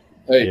ceiling.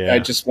 I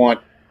just want.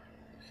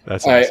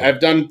 That's awesome.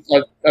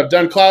 I've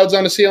done clouds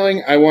on the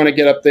ceiling. I want to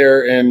get up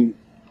there and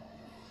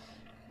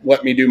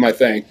let me do my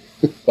thing,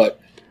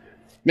 but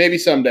maybe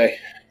someday.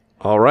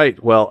 All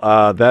right. Well,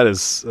 that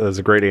is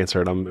a great answer,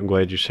 and I'm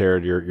glad you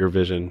shared your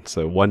vision.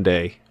 So one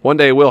day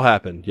it will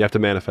happen. You have to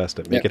manifest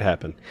it, make it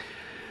happen.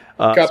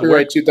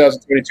 Copyright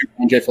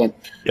 2022, J. Flynn.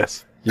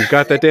 Yes, you've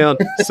got that down.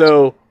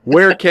 So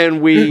where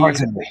can we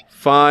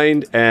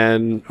find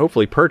and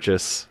hopefully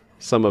purchase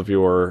some of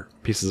your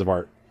pieces of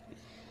art?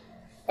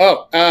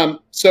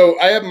 So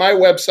I have my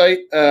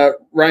website,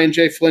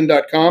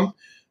 ryanjflynn.com.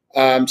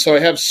 So I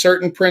have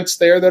certain prints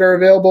there that are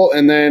available.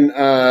 And then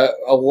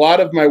a lot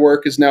of my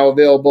work is now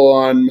available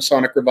on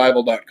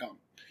masonicrevival.com.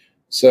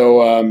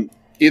 So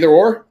either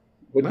or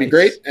would be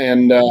great.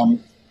 And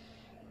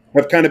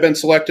I've kind of been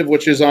selective,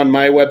 which is on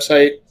my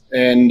website.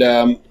 And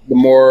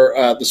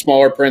the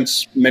smaller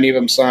prints, many of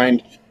them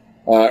signed,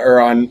 are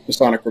on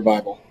Masonic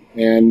Revival.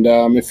 And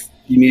if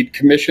you need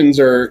commissions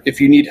or if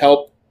you need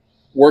help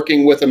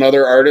working with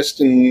another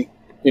artist in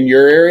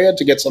your area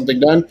to get something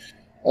done,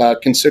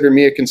 consider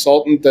me a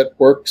consultant that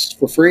works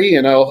for free,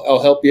 and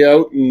I'll help you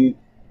out and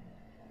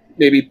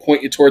maybe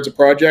point you towards a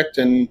project.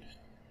 And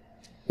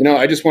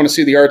I just want to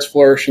see the arts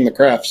flourish in the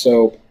craft.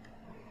 So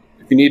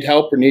if you need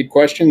help or need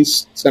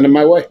questions, send them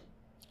my way.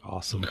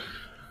 Awesome.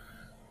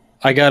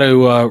 I got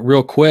to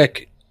real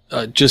quick,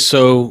 just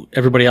so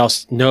everybody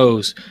else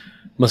knows,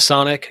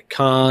 Masonic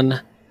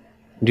Con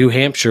New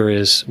Hampshire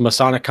is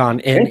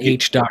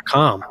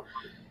MasonicConNH.com.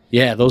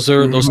 Yeah, those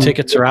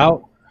tickets are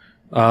out.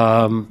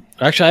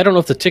 Actually, I don't know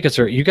if the tickets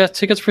are. You got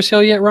tickets for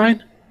sale yet,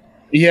 Ryan?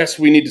 Yes,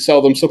 we need to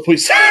sell them. So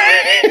please.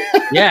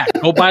 Yeah,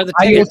 go buy the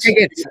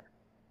tickets.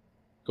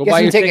 Go buy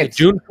your tickets.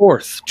 June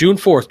 4th,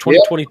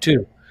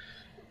 2022.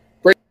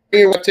 Bring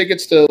your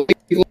tickets to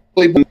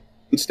Cleveland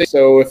State.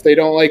 So if they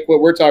don't like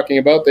what we're talking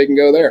about, they can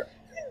go there.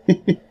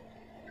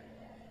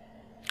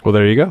 Well,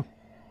 there you go.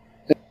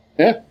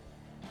 Yeah.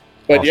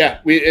 But awesome.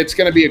 It's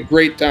going to be a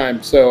great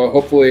time. So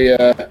hopefully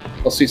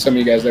I'll see some of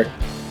you guys there.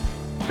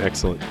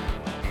 Excellent.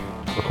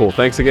 Well, cool.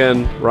 Thanks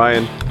again,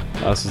 Ryan.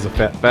 This is a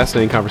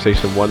fascinating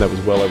conversation, one that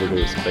was well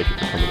overdue, so thank you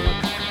for coming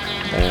on.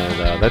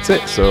 And that's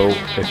it. So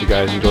if you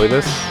guys enjoy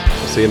this,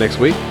 we'll see you next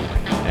week.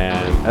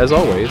 And as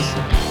always,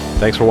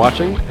 thanks for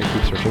watching, and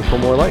keep searching for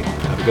more light.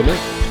 Have a good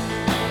night.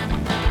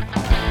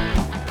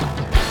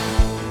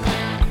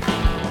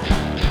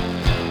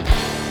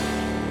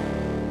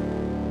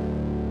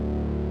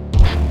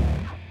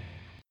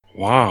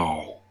 Wow.